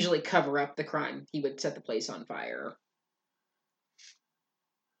usually cover up the crime. He would set the place on fire.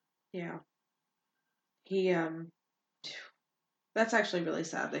 Yeah. That's actually really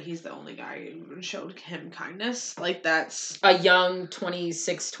sad that he's the only guy who showed him kindness. Like, that's... A young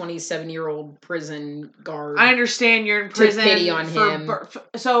 26, 27-year-old prison guard. I understand you're in prison. Took pity on him.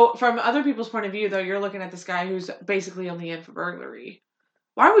 So, from other people's point of view, though, you're looking at this guy who's basically only in for burglary.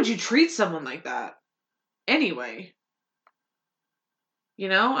 Why would you treat someone like that? Anyway.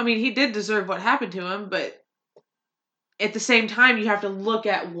 I mean, he did deserve what happened to him, but at the same time, you have to look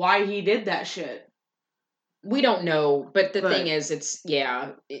at why he did that shit. We don't know, but the thing is, it's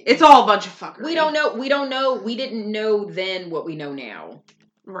all a bunch of fuckery. We don't know. We didn't know then what we know now.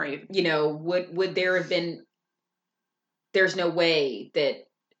 Right. Would there have been... There's no way that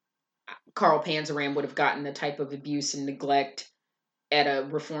Carl Panzeram would have gotten the type of abuse and neglect at a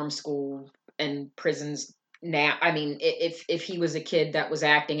reform school and prisons now. I mean, if he was a kid that was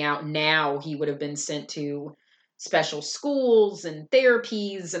acting out now, he would have been sent to special schools and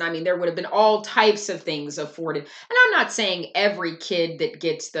therapies. And I mean, there would have been all types of things afforded. And I'm not saying every kid that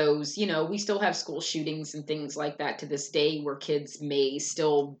gets those, we still have school shootings and things like that to this day where kids may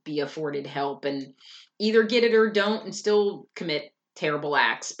still be afforded help and either get it or don't and still commit terrible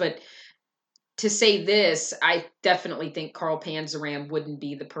acts. But to say this, I definitely think Carl Panzram wouldn't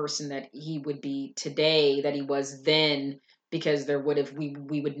be the person that he would be today that he was then, because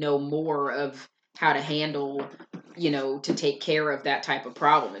we would know more of how to handle, to take care of that type of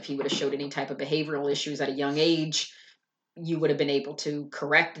problem. If he would have showed any type of behavioral issues at a young age, you would have been able to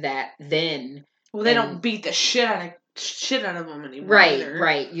correct that then. Well, they don't beat the shit out of them anymore. Right, either.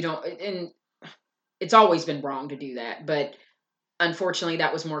 right. You don't, and it's always been wrong to do that, but unfortunately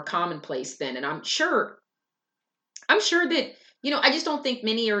that was more commonplace then. And I'm sure that, I just don't think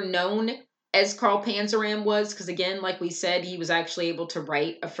many are known as Carl Panzram was, because again, like we said, he was actually able to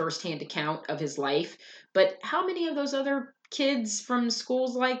write a firsthand account of his life. But how many of those other kids from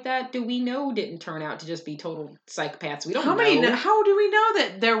schools like that do we know didn't turn out to just be total psychopaths? We don't know. How do we know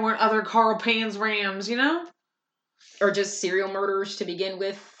that there weren't other Carl Panzrams, Or just serial murderers to begin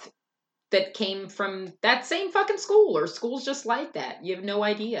with that came from that same fucking school or schools just like that? You have no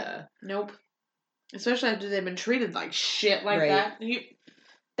idea. Nope. Especially after they've been treated like shit like Right. that.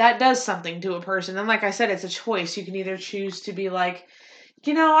 That does something to a person. And like I said, it's a choice. You can either choose to be like,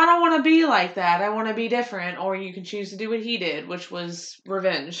 I don't want to be like that. I want to be different. Or you can choose to do what he did, which was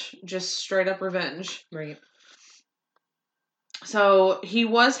revenge. Just straight up revenge. Right. So he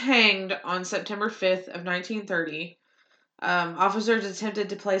was hanged on September 5th of 1930. Officers attempted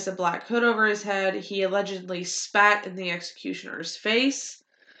to place a black hood over his head. He allegedly spat in the executioner's face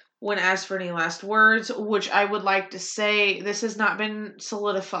when asked for any last words, which I would like to say, this has not been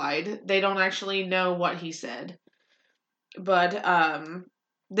solidified. They don't actually know what he said. But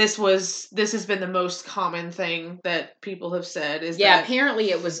this has been the most common thing that people have said apparently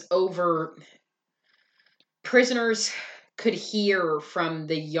it was over. Prisoners could hear from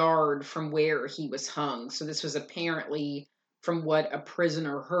the yard from where he was hung. So this was apparently from what a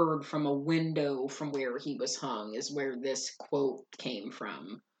prisoner heard from a window from where he was hung, is where this quote came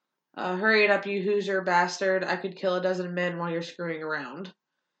from. Hurry it up, you Hoosier bastard. I could kill a dozen men while you're screwing around.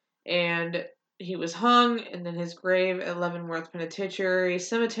 And he was hung, and then his grave at Leavenworth Penitentiary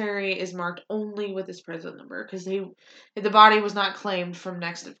Cemetery is marked only with his prison number, because the body was not claimed from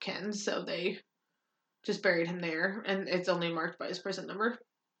next of kin, so they just buried him there, and it's only marked by his prison number.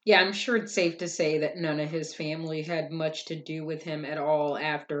 Yeah, I'm sure it's safe to say that none of his family had much to do with him at all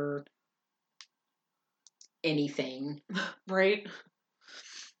after anything. Right.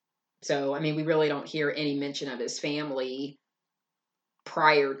 So, I mean, we really don't hear any mention of his family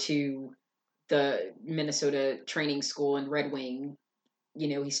prior to the Minnesota training school in Red Wing.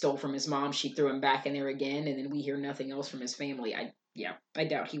 He stole from his mom. She threw him back in there again, and then we hear nothing else from his family. I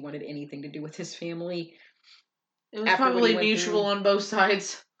doubt he wanted anything to do with his family. It was probably mutual on both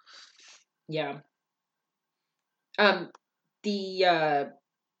sides. Yeah. The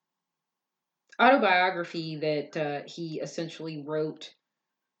autobiography that he essentially wrote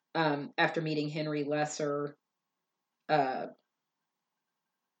after meeting Henry Lesser, I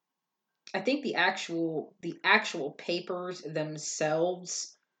think the actual papers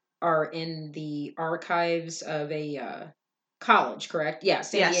themselves are in the archives of a college, correct? Yeah,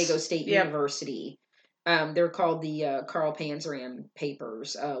 San Diego State University. They're called the Carl Panzram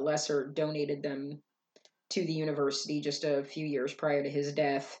papers. Lesser donated them to the university just a few years prior to his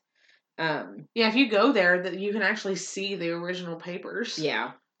death. If you go there, that you can actually see the original papers.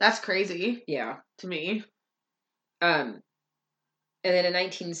 Yeah. That's crazy. Yeah. To me. And then in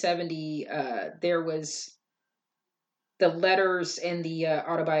 1970, there was the letters and the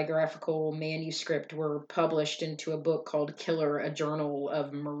autobiographical manuscript were published into a book called Killer, a Journal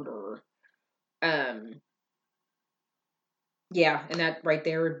of Murder. Yeah, and that right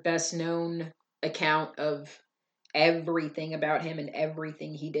there, best known account of everything about him and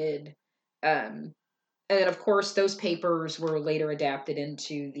everything he did. And then, of course, those papers were later adapted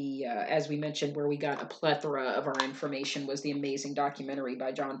into the, as we mentioned, where we got a plethora of our information, was the amazing documentary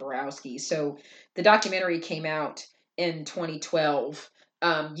by John Borowski. So the documentary came out in 2012.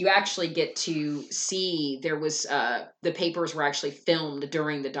 You actually get to see there was, the papers were actually filmed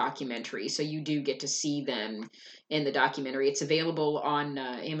during the documentary. So you do get to see them in the documentary. It's available on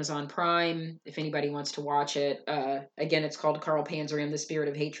Amazon Prime if anybody wants to watch it. Again, it's called Carl Panzram, The Spirit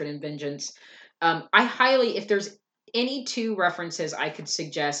of Hatred and Vengeance. I highly, if there's any two references I could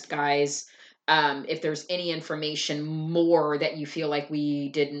suggest, guys, if there's any information more that you feel like we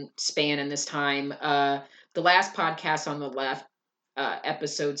didn't span in this time, the last podcast on the left,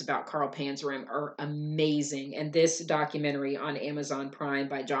 episodes about Carl Panzram are amazing. And this documentary on Amazon Prime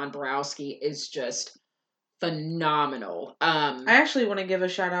by John Borowski is just phenomenal. I actually want to give a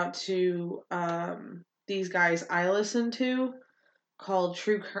shout out to these guys I listen to called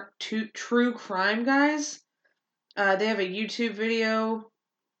True Crime Guys. They have a YouTube video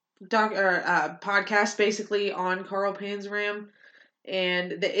podcast basically on Carl Panzram,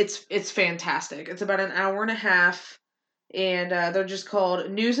 and it's fantastic. It's about an hour and a half, and they're just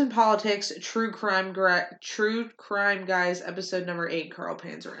called News and Politics True Crime Guys, episode number 8, Carl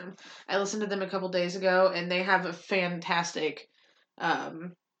Panzram. I listened to them a couple days ago, and they have a fantastic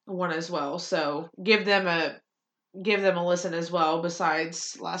one as well. So give them a listen as well.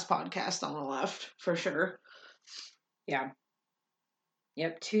 Besides Last Podcast on the Left, for sure. Yeah.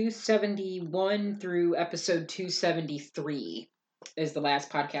 Yep, 271 through episode 273 is the last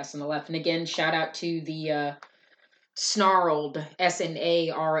podcast on the left. And again, shout out to the Snarled,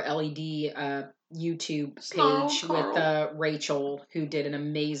 SNARLED YouTube page with Rachel, who did an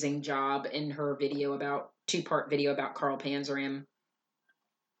amazing job in her two-part video about Carl Panzram.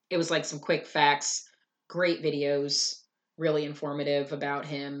 It was like some quick facts, great videos, really informative about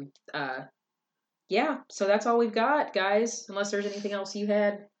him. Yeah, so that's all we've got, guys. Unless there's anything else you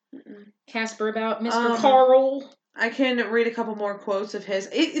had, Casper, about Mr. Carl. I can read a couple more quotes of his.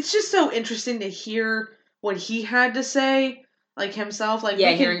 It's just so interesting to hear what he had to say, like himself. Like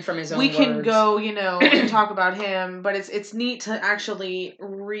hearing from his own words. We can go, and talk about him, but it's neat to actually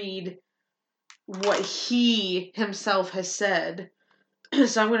read what he himself has said.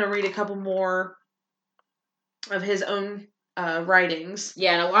 So I'm going to read a couple more of his own writings.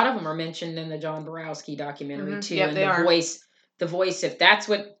 Yeah, and a lot of them are mentioned in the John Borowski documentary too. Yep, and they are. The voice, if that's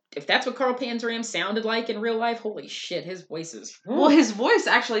what Carl Panzram sounded like in real life, holy shit, his voice is. Well, his voice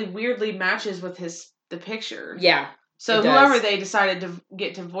actually weirdly matches with the picture. Yeah. So whoever they decided to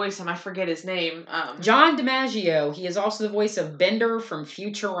get to voice him, I forget his name. John DiMaggio. He is also the voice of Bender from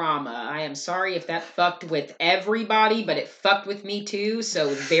Futurama. I am sorry if that fucked with everybody, but it fucked with me too.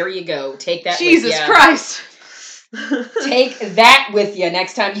 So there you go. Take that. Jesus Christ. Take that with you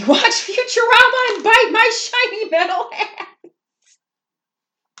next time you watch Futurama and bite my shiny metal hand.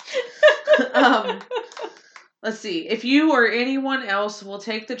 Let's see. If you or anyone else will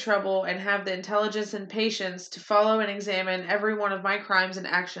take the trouble and have the intelligence and patience to follow and examine every one of my crimes and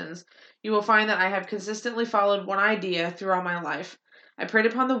actions, you will find that I have consistently followed one idea through all my life. I preyed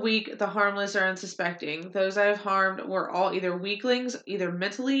upon the weak, the harmless, or unsuspecting. Those I have harmed were all either weaklings, either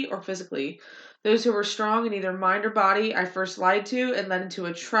mentally or physically. Those who were strong in either mind or body, I first lied to and led into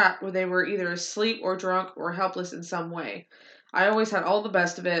a trap where they were either asleep or drunk or helpless in some way. I always had all the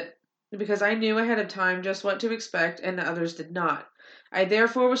best of it, because I knew ahead of time just what to expect, and the others did not. I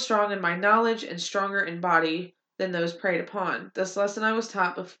therefore was strong in my knowledge and stronger in body than those preyed upon. This lesson I was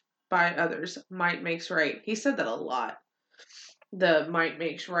taught by others. Might makes right. He said that a lot. The might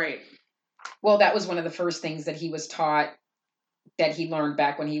makes right. Well, that was one of the first things that he was taught, that he learned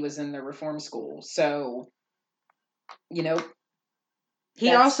back when he was in the reform school. So,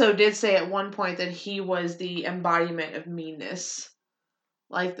 He also did say at one point that he was the embodiment of meanness.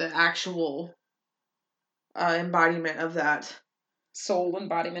 Like the actual embodiment of that. Soul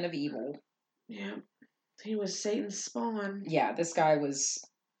embodiment of evil. Yeah. He was Satan's spawn. Yeah, this guy was...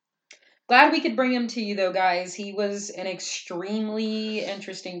 Glad we could bring him to you, though, guys. He was an extremely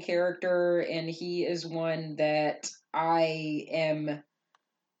interesting character, and he is one that I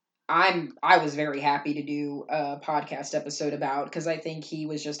was very happy to do a podcast episode about, because I think he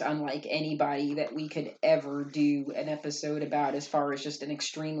was just unlike anybody that we could ever do an episode about, as far as just an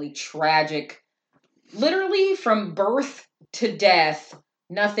extremely tragic, literally from birth to death,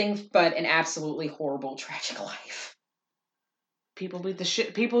 nothing but an absolutely horrible, tragic life. People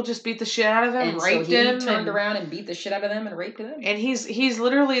just beat the shit out of him, and raped him. So he turned around and beat the shit out of them and raped them. And he's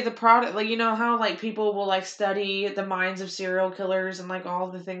literally the product, like, how like people will like study the minds of serial killers and like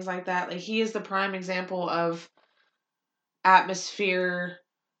all the things like that. Like, he is the prime example of atmosphere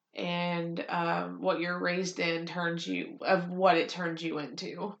and what you're raised in turns you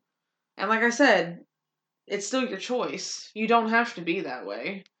into. And like I said, it's still your choice. You don't have to be that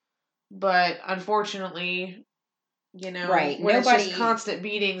way. But unfortunately, right. when it's just constant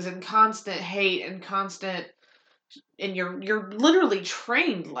beatings and constant hate and constant, and you're literally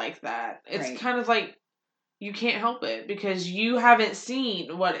trained like that. It's right. Kind of like you can't help it because you haven't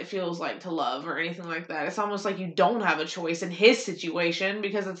seen what it feels like to love or anything like that. It's almost like you don't have a choice in his situation,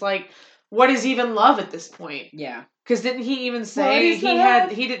 because it's like, what is even love at this point? Yeah. Because didn't he even say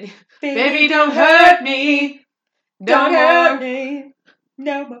he didn't, baby, don't hurt me. Don't hurt me.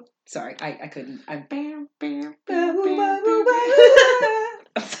 No more. Sorry, I couldn't. I'm...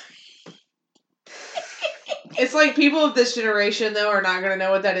 It's like people of this generation, though, are not going to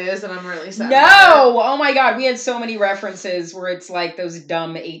know what that is, and I'm really sad. No! Oh my god, we had so many references where it's like those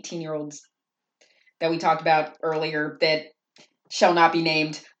dumb 18-year-olds that we talked about earlier that shall not be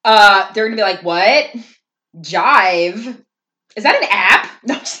named. They're going to be like, what? Jive? Is that an app?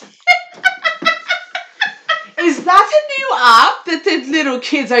 No. Is that a new app that the little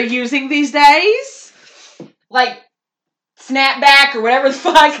kids are using these days? Like, Snapback or whatever the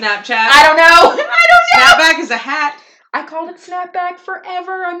fuck. Snapchat. I don't know. Snapback is a hat. I called it Snapback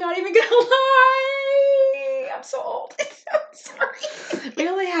forever. I'm not even gonna lie. I'm so old. I'm sorry. We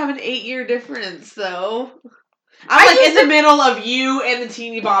only have an 8-year difference, though. I'm like in the middle of you and the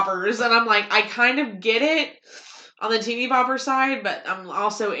teeny boppers, and I'm like, I kind of get it on the teeny bopper side, but I'm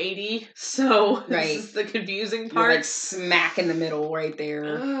also 80, so this is the confusing part. You're like smack in the middle right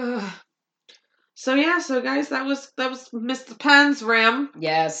there. So guys, that was Mr. Pen's Rim.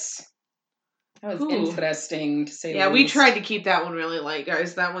 Yes. That was interesting to say the least. We tried to keep that one really light,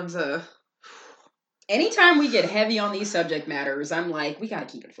 guys. That one's a... Anytime we get heavy on these subject matters, I'm like, we gotta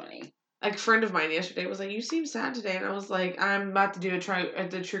keep it funny. Like, a friend of mine yesterday was like, you seem sad today. And I was like, I'm about to do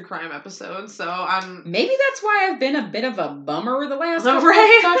the true crime episode, so I'm... Maybe that's why I've been a bit of a bummer the last couple of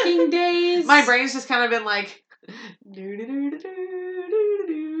fucking days. My brain's just kind of been like...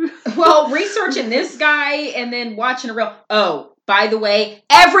 Well, researching this guy and then watching a real... Oh, by the way,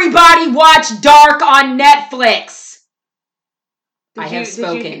 everybody watch Dark on Netflix! I have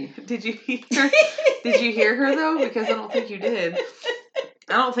spoken. Did you hear her, though? Because I don't think you did.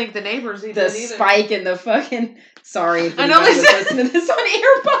 I don't think the neighbors even did either. The spike in the fucking... Sorry if anybody was listening to this on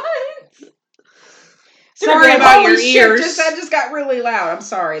earbuds. Sorry about your ears. That just got really loud. I'm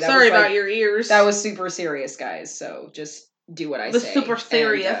sorry. Sorry about your ears. That was super serious, guys. So just do what I say. Super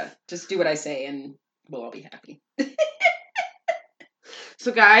serious. And, just do what I say and we'll all be happy.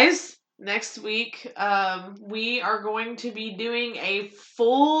 So guys, next week, we are going to be doing a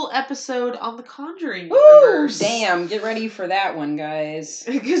full episode on the Conjuring universe. Damn, get ready for that one, guys.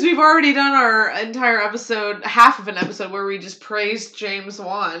 Because we've already done our entire episode, half of an episode, where we just praised James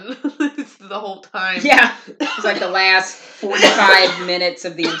Wan the whole time. Yeah. It's like the last 45 minutes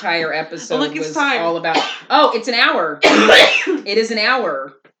of the entire episode was all about... Oh, it's an hour. It is an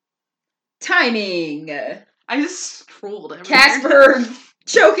hour. Timing. I just drooled everywhere. Casper...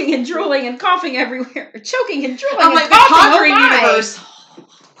 choking and drooling and coughing everywhere. Choking and drooling I'm and like, coughing. The Conjuring universe.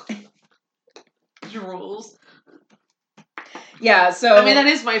 Drools. Yeah, so... I mean, that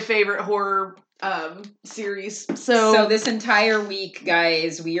is my favorite horror series. So this entire week,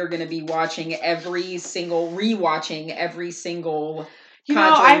 guys, we are going to be rewatching every single Conjuring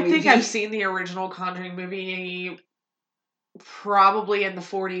movie. Think I've seen the original Conjuring movie probably in the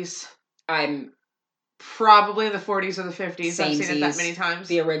 40s. I'm... Probably in the 40s or the 50s. Same I've seen it that many times.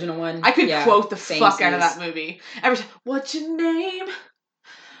 The original one. I could quote the fuck out of that movie. Every time, what's your name?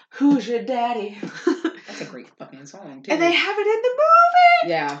 Who's your daddy? That's a great fucking song, too. And they have it in the movie!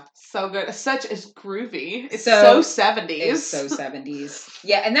 Yeah. So good. It's groovy. It's so 70s. It's so 70s.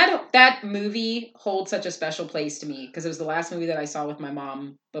 Yeah, and that movie holds such a special place to me because it was the last movie that I saw with my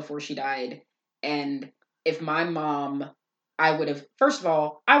mom before she died. And if my mom... first of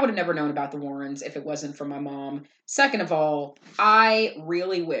all, I would have never known about the Warrens if it wasn't for my mom. Second of all, I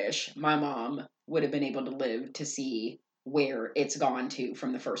really wish my mom would have been able to live to see where it's gone to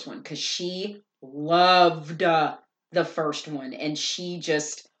from the first one. Because she loved the first one. And she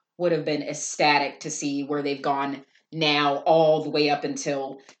just would have been ecstatic to see where they've gone now all the way up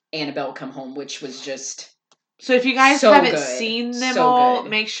until Annabelle Come Home, which was just... So if you guys haven't seen them all,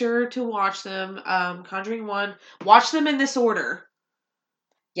 make sure to watch them. Conjuring 1. Watch them in this order.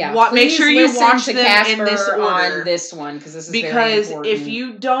 Yeah, make sure you watch them Casper in this order. On this one, because this is very important. If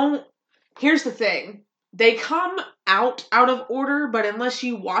you don't... Here's the thing. They come out of order, but unless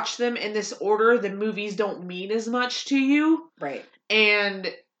you watch them in this order, the movies don't mean as much to you. Right. And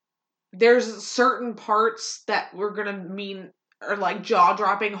there's certain parts that we're going to mean... Or like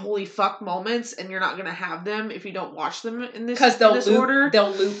jaw-dropping holy fuck moments, and you're not gonna have them if you don't watch them in this order.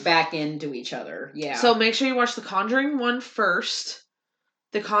 They'll loop back into each other. Yeah. So make sure you watch The Conjuring 1 first,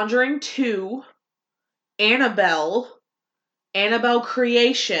 The Conjuring 2, Annabelle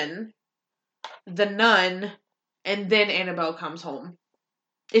Creation, The Nun, and then Annabelle Comes Home.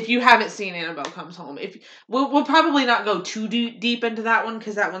 If you haven't seen Annabelle Comes Home, we'll probably not go too deep into that one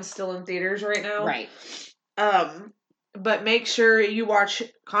because that one's still in theaters right now. Right. But make sure you watch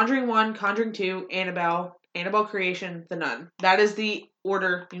Conjuring 1, Conjuring 2, Annabelle Creation, The Nun. That is the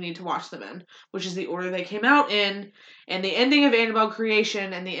order you need to watch them in, which is the order they came out in. And the ending of Annabelle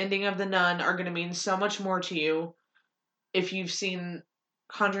Creation and the ending of The Nun are going to mean so much more to you if you've seen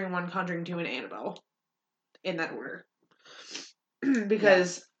Conjuring 1, Conjuring 2, and Annabelle in that order.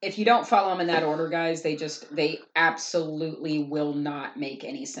 Because if you don't follow them in that order, guys, they absolutely will not make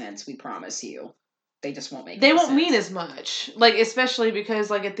any sense. We promise you. They just won't make they any won't sense. mean as much. Like, especially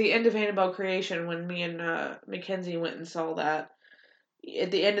because, like, at the end of Annabelle Creation, when me and Mackenzie went and saw that, at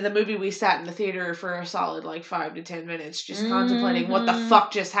the end of the movie, we sat in the theater for a solid, like, 5 to 10 minutes just contemplating what the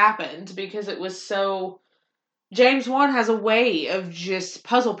fuck just happened, because it was so... James Wan has a way of just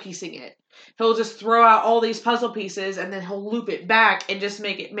puzzle piecing it. He'll just throw out all these puzzle pieces and then he'll loop it back and just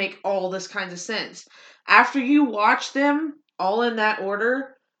make it make all this kinds of sense. After you watch them all in that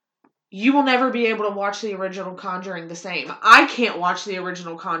order, you will never be able to watch the original Conjuring the same. I can't watch the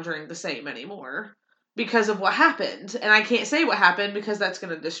original Conjuring the same anymore because of what happened. And I can't say what happened because that's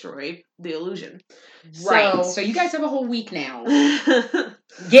going to destroy the illusion. Right. So you guys have a whole week now.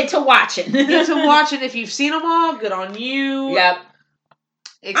 Get to watching. Get to watching. If you've seen them all, good on you. Yep.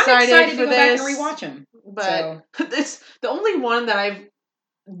 Excited I'm excited for to go this. back and rewatch them. But it's the only one that I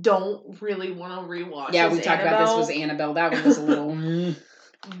don't really want to rewatch. Yeah, we talked about this was Annabelle. That one was a little...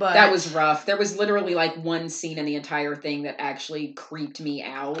 But that was rough. There was literally like one scene in the entire thing that actually creeped me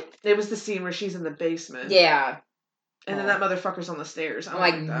out. It was the scene where she's in the basement. Yeah. And then that motherfucker's on the stairs. I'm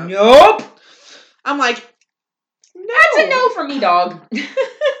like, nope. I'm like, no. That's a no for me, dog.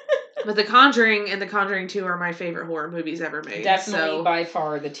 But The Conjuring and The Conjuring 2 are my favorite horror movies ever made. Definitely by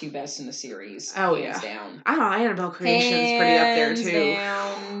far the two best in the series. Oh, hands down. I don't know, Annabelle Creation's pretty up there, too.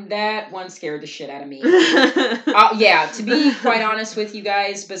 Down. That one scared the shit out of me. Yeah, to be quite honest with you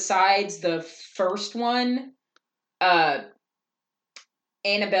guys, besides the first one,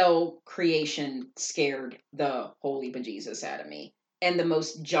 Annabelle Creation scared the holy bejesus out of me. And the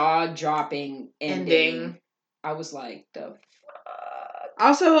most jaw-dropping ending. I was like, the fuck?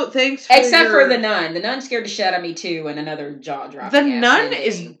 Also, thanks for Except for The Nun. The Nun scared the shit out of me, too, and another jaw-dropping The Nun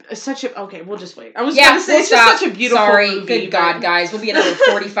ending. is such a... Okay, we'll just wait. I was going to say, it's just such a beautiful movie. Good God, guys. We'll be another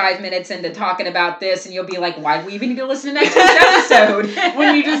 45 minutes into talking about this, and you'll be like, why do we even need to listen to next week's episode?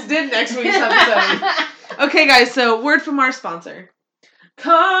 When you just did next week's episode. Okay, guys, so word from our sponsor.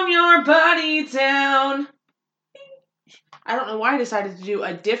 Calm your body down. I don't know why I decided to do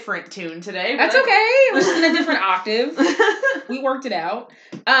a different tune today. That's okay. It was just in a different octave. We worked it out.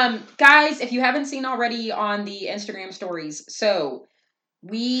 Guys, if you haven't seen already on the Instagram stories, so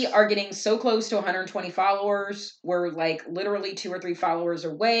we are getting so close to 120 followers. We're like literally 2 or 3 followers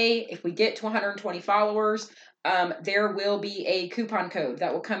away. If we get to 120 followers, there will be a coupon code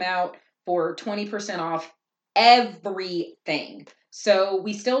that will come out for 20% off everything. So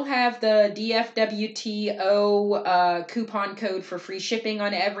we still have the DFWTO coupon code for free shipping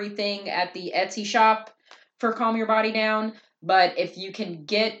on everything at the Etsy shop for Calm Your Body Down. But if you can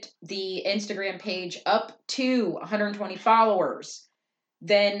get the Instagram page up to 120 followers,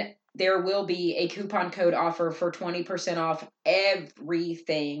 then there will be a coupon code offer for 20% off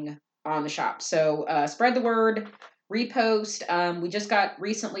everything on the shop. So spread the word. Repost. We just got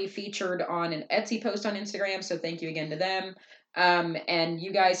recently featured on an Etsy post on Instagram, so thank you again to them. And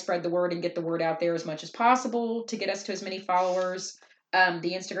you guys spread the word and get the word out there as much as possible to get us to as many followers.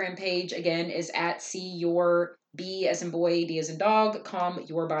 The Instagram page, again, is at See Your B as in boy, D as in dog. Calm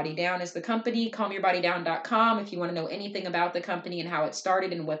Your Body Down is the company. CalmYourBodyDown.com if you want to know anything about the company and how it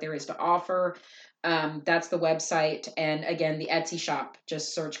started and what there is to offer. That's the website. And again, the Etsy shop,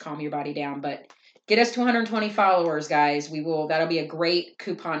 just search Calm Your Body Down. But get us to 120 followers, guys. That'll be a great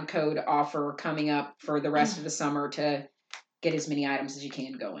coupon code offer coming up for the rest of the summer to get as many items as you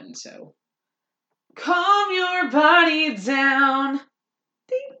can going. So calm your body down.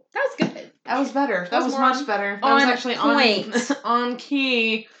 That was good. That was better. That was much better. That was actually point. on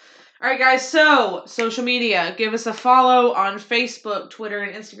key. All right, guys. So, social media. Give us a follow on Facebook, Twitter,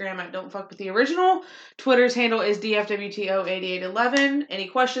 and Instagram at Don't Fuck With The Original. Twitter's handle is DFWTO8811. Any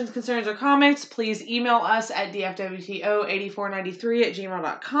questions, concerns, or comments, please email us at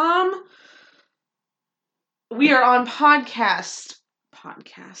DFWTO8493@gmail.com. We are on podcast.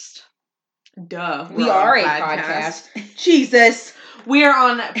 Duh. We are a podcast. Jesus. We are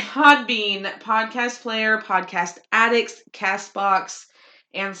on Podbean, Podcast Player, Podcast Addicts, CastBox,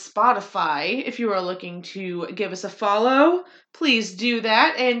 and Spotify. If you are looking to give us a follow, please do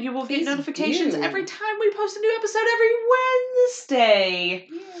that, and you will get notifications every time we post a new episode every Wednesday.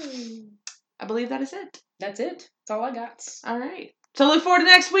 Yay. I believe that is it. That's it. That's all I got. All right. So look forward to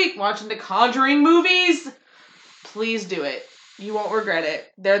next week watching the Conjuring movies. Please do it. You won't regret it.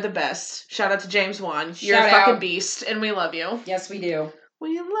 They're the best. Shout out to James Wan. You're a fucking beast, and we love you. Yes, we do.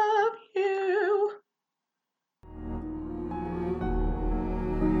 We love you.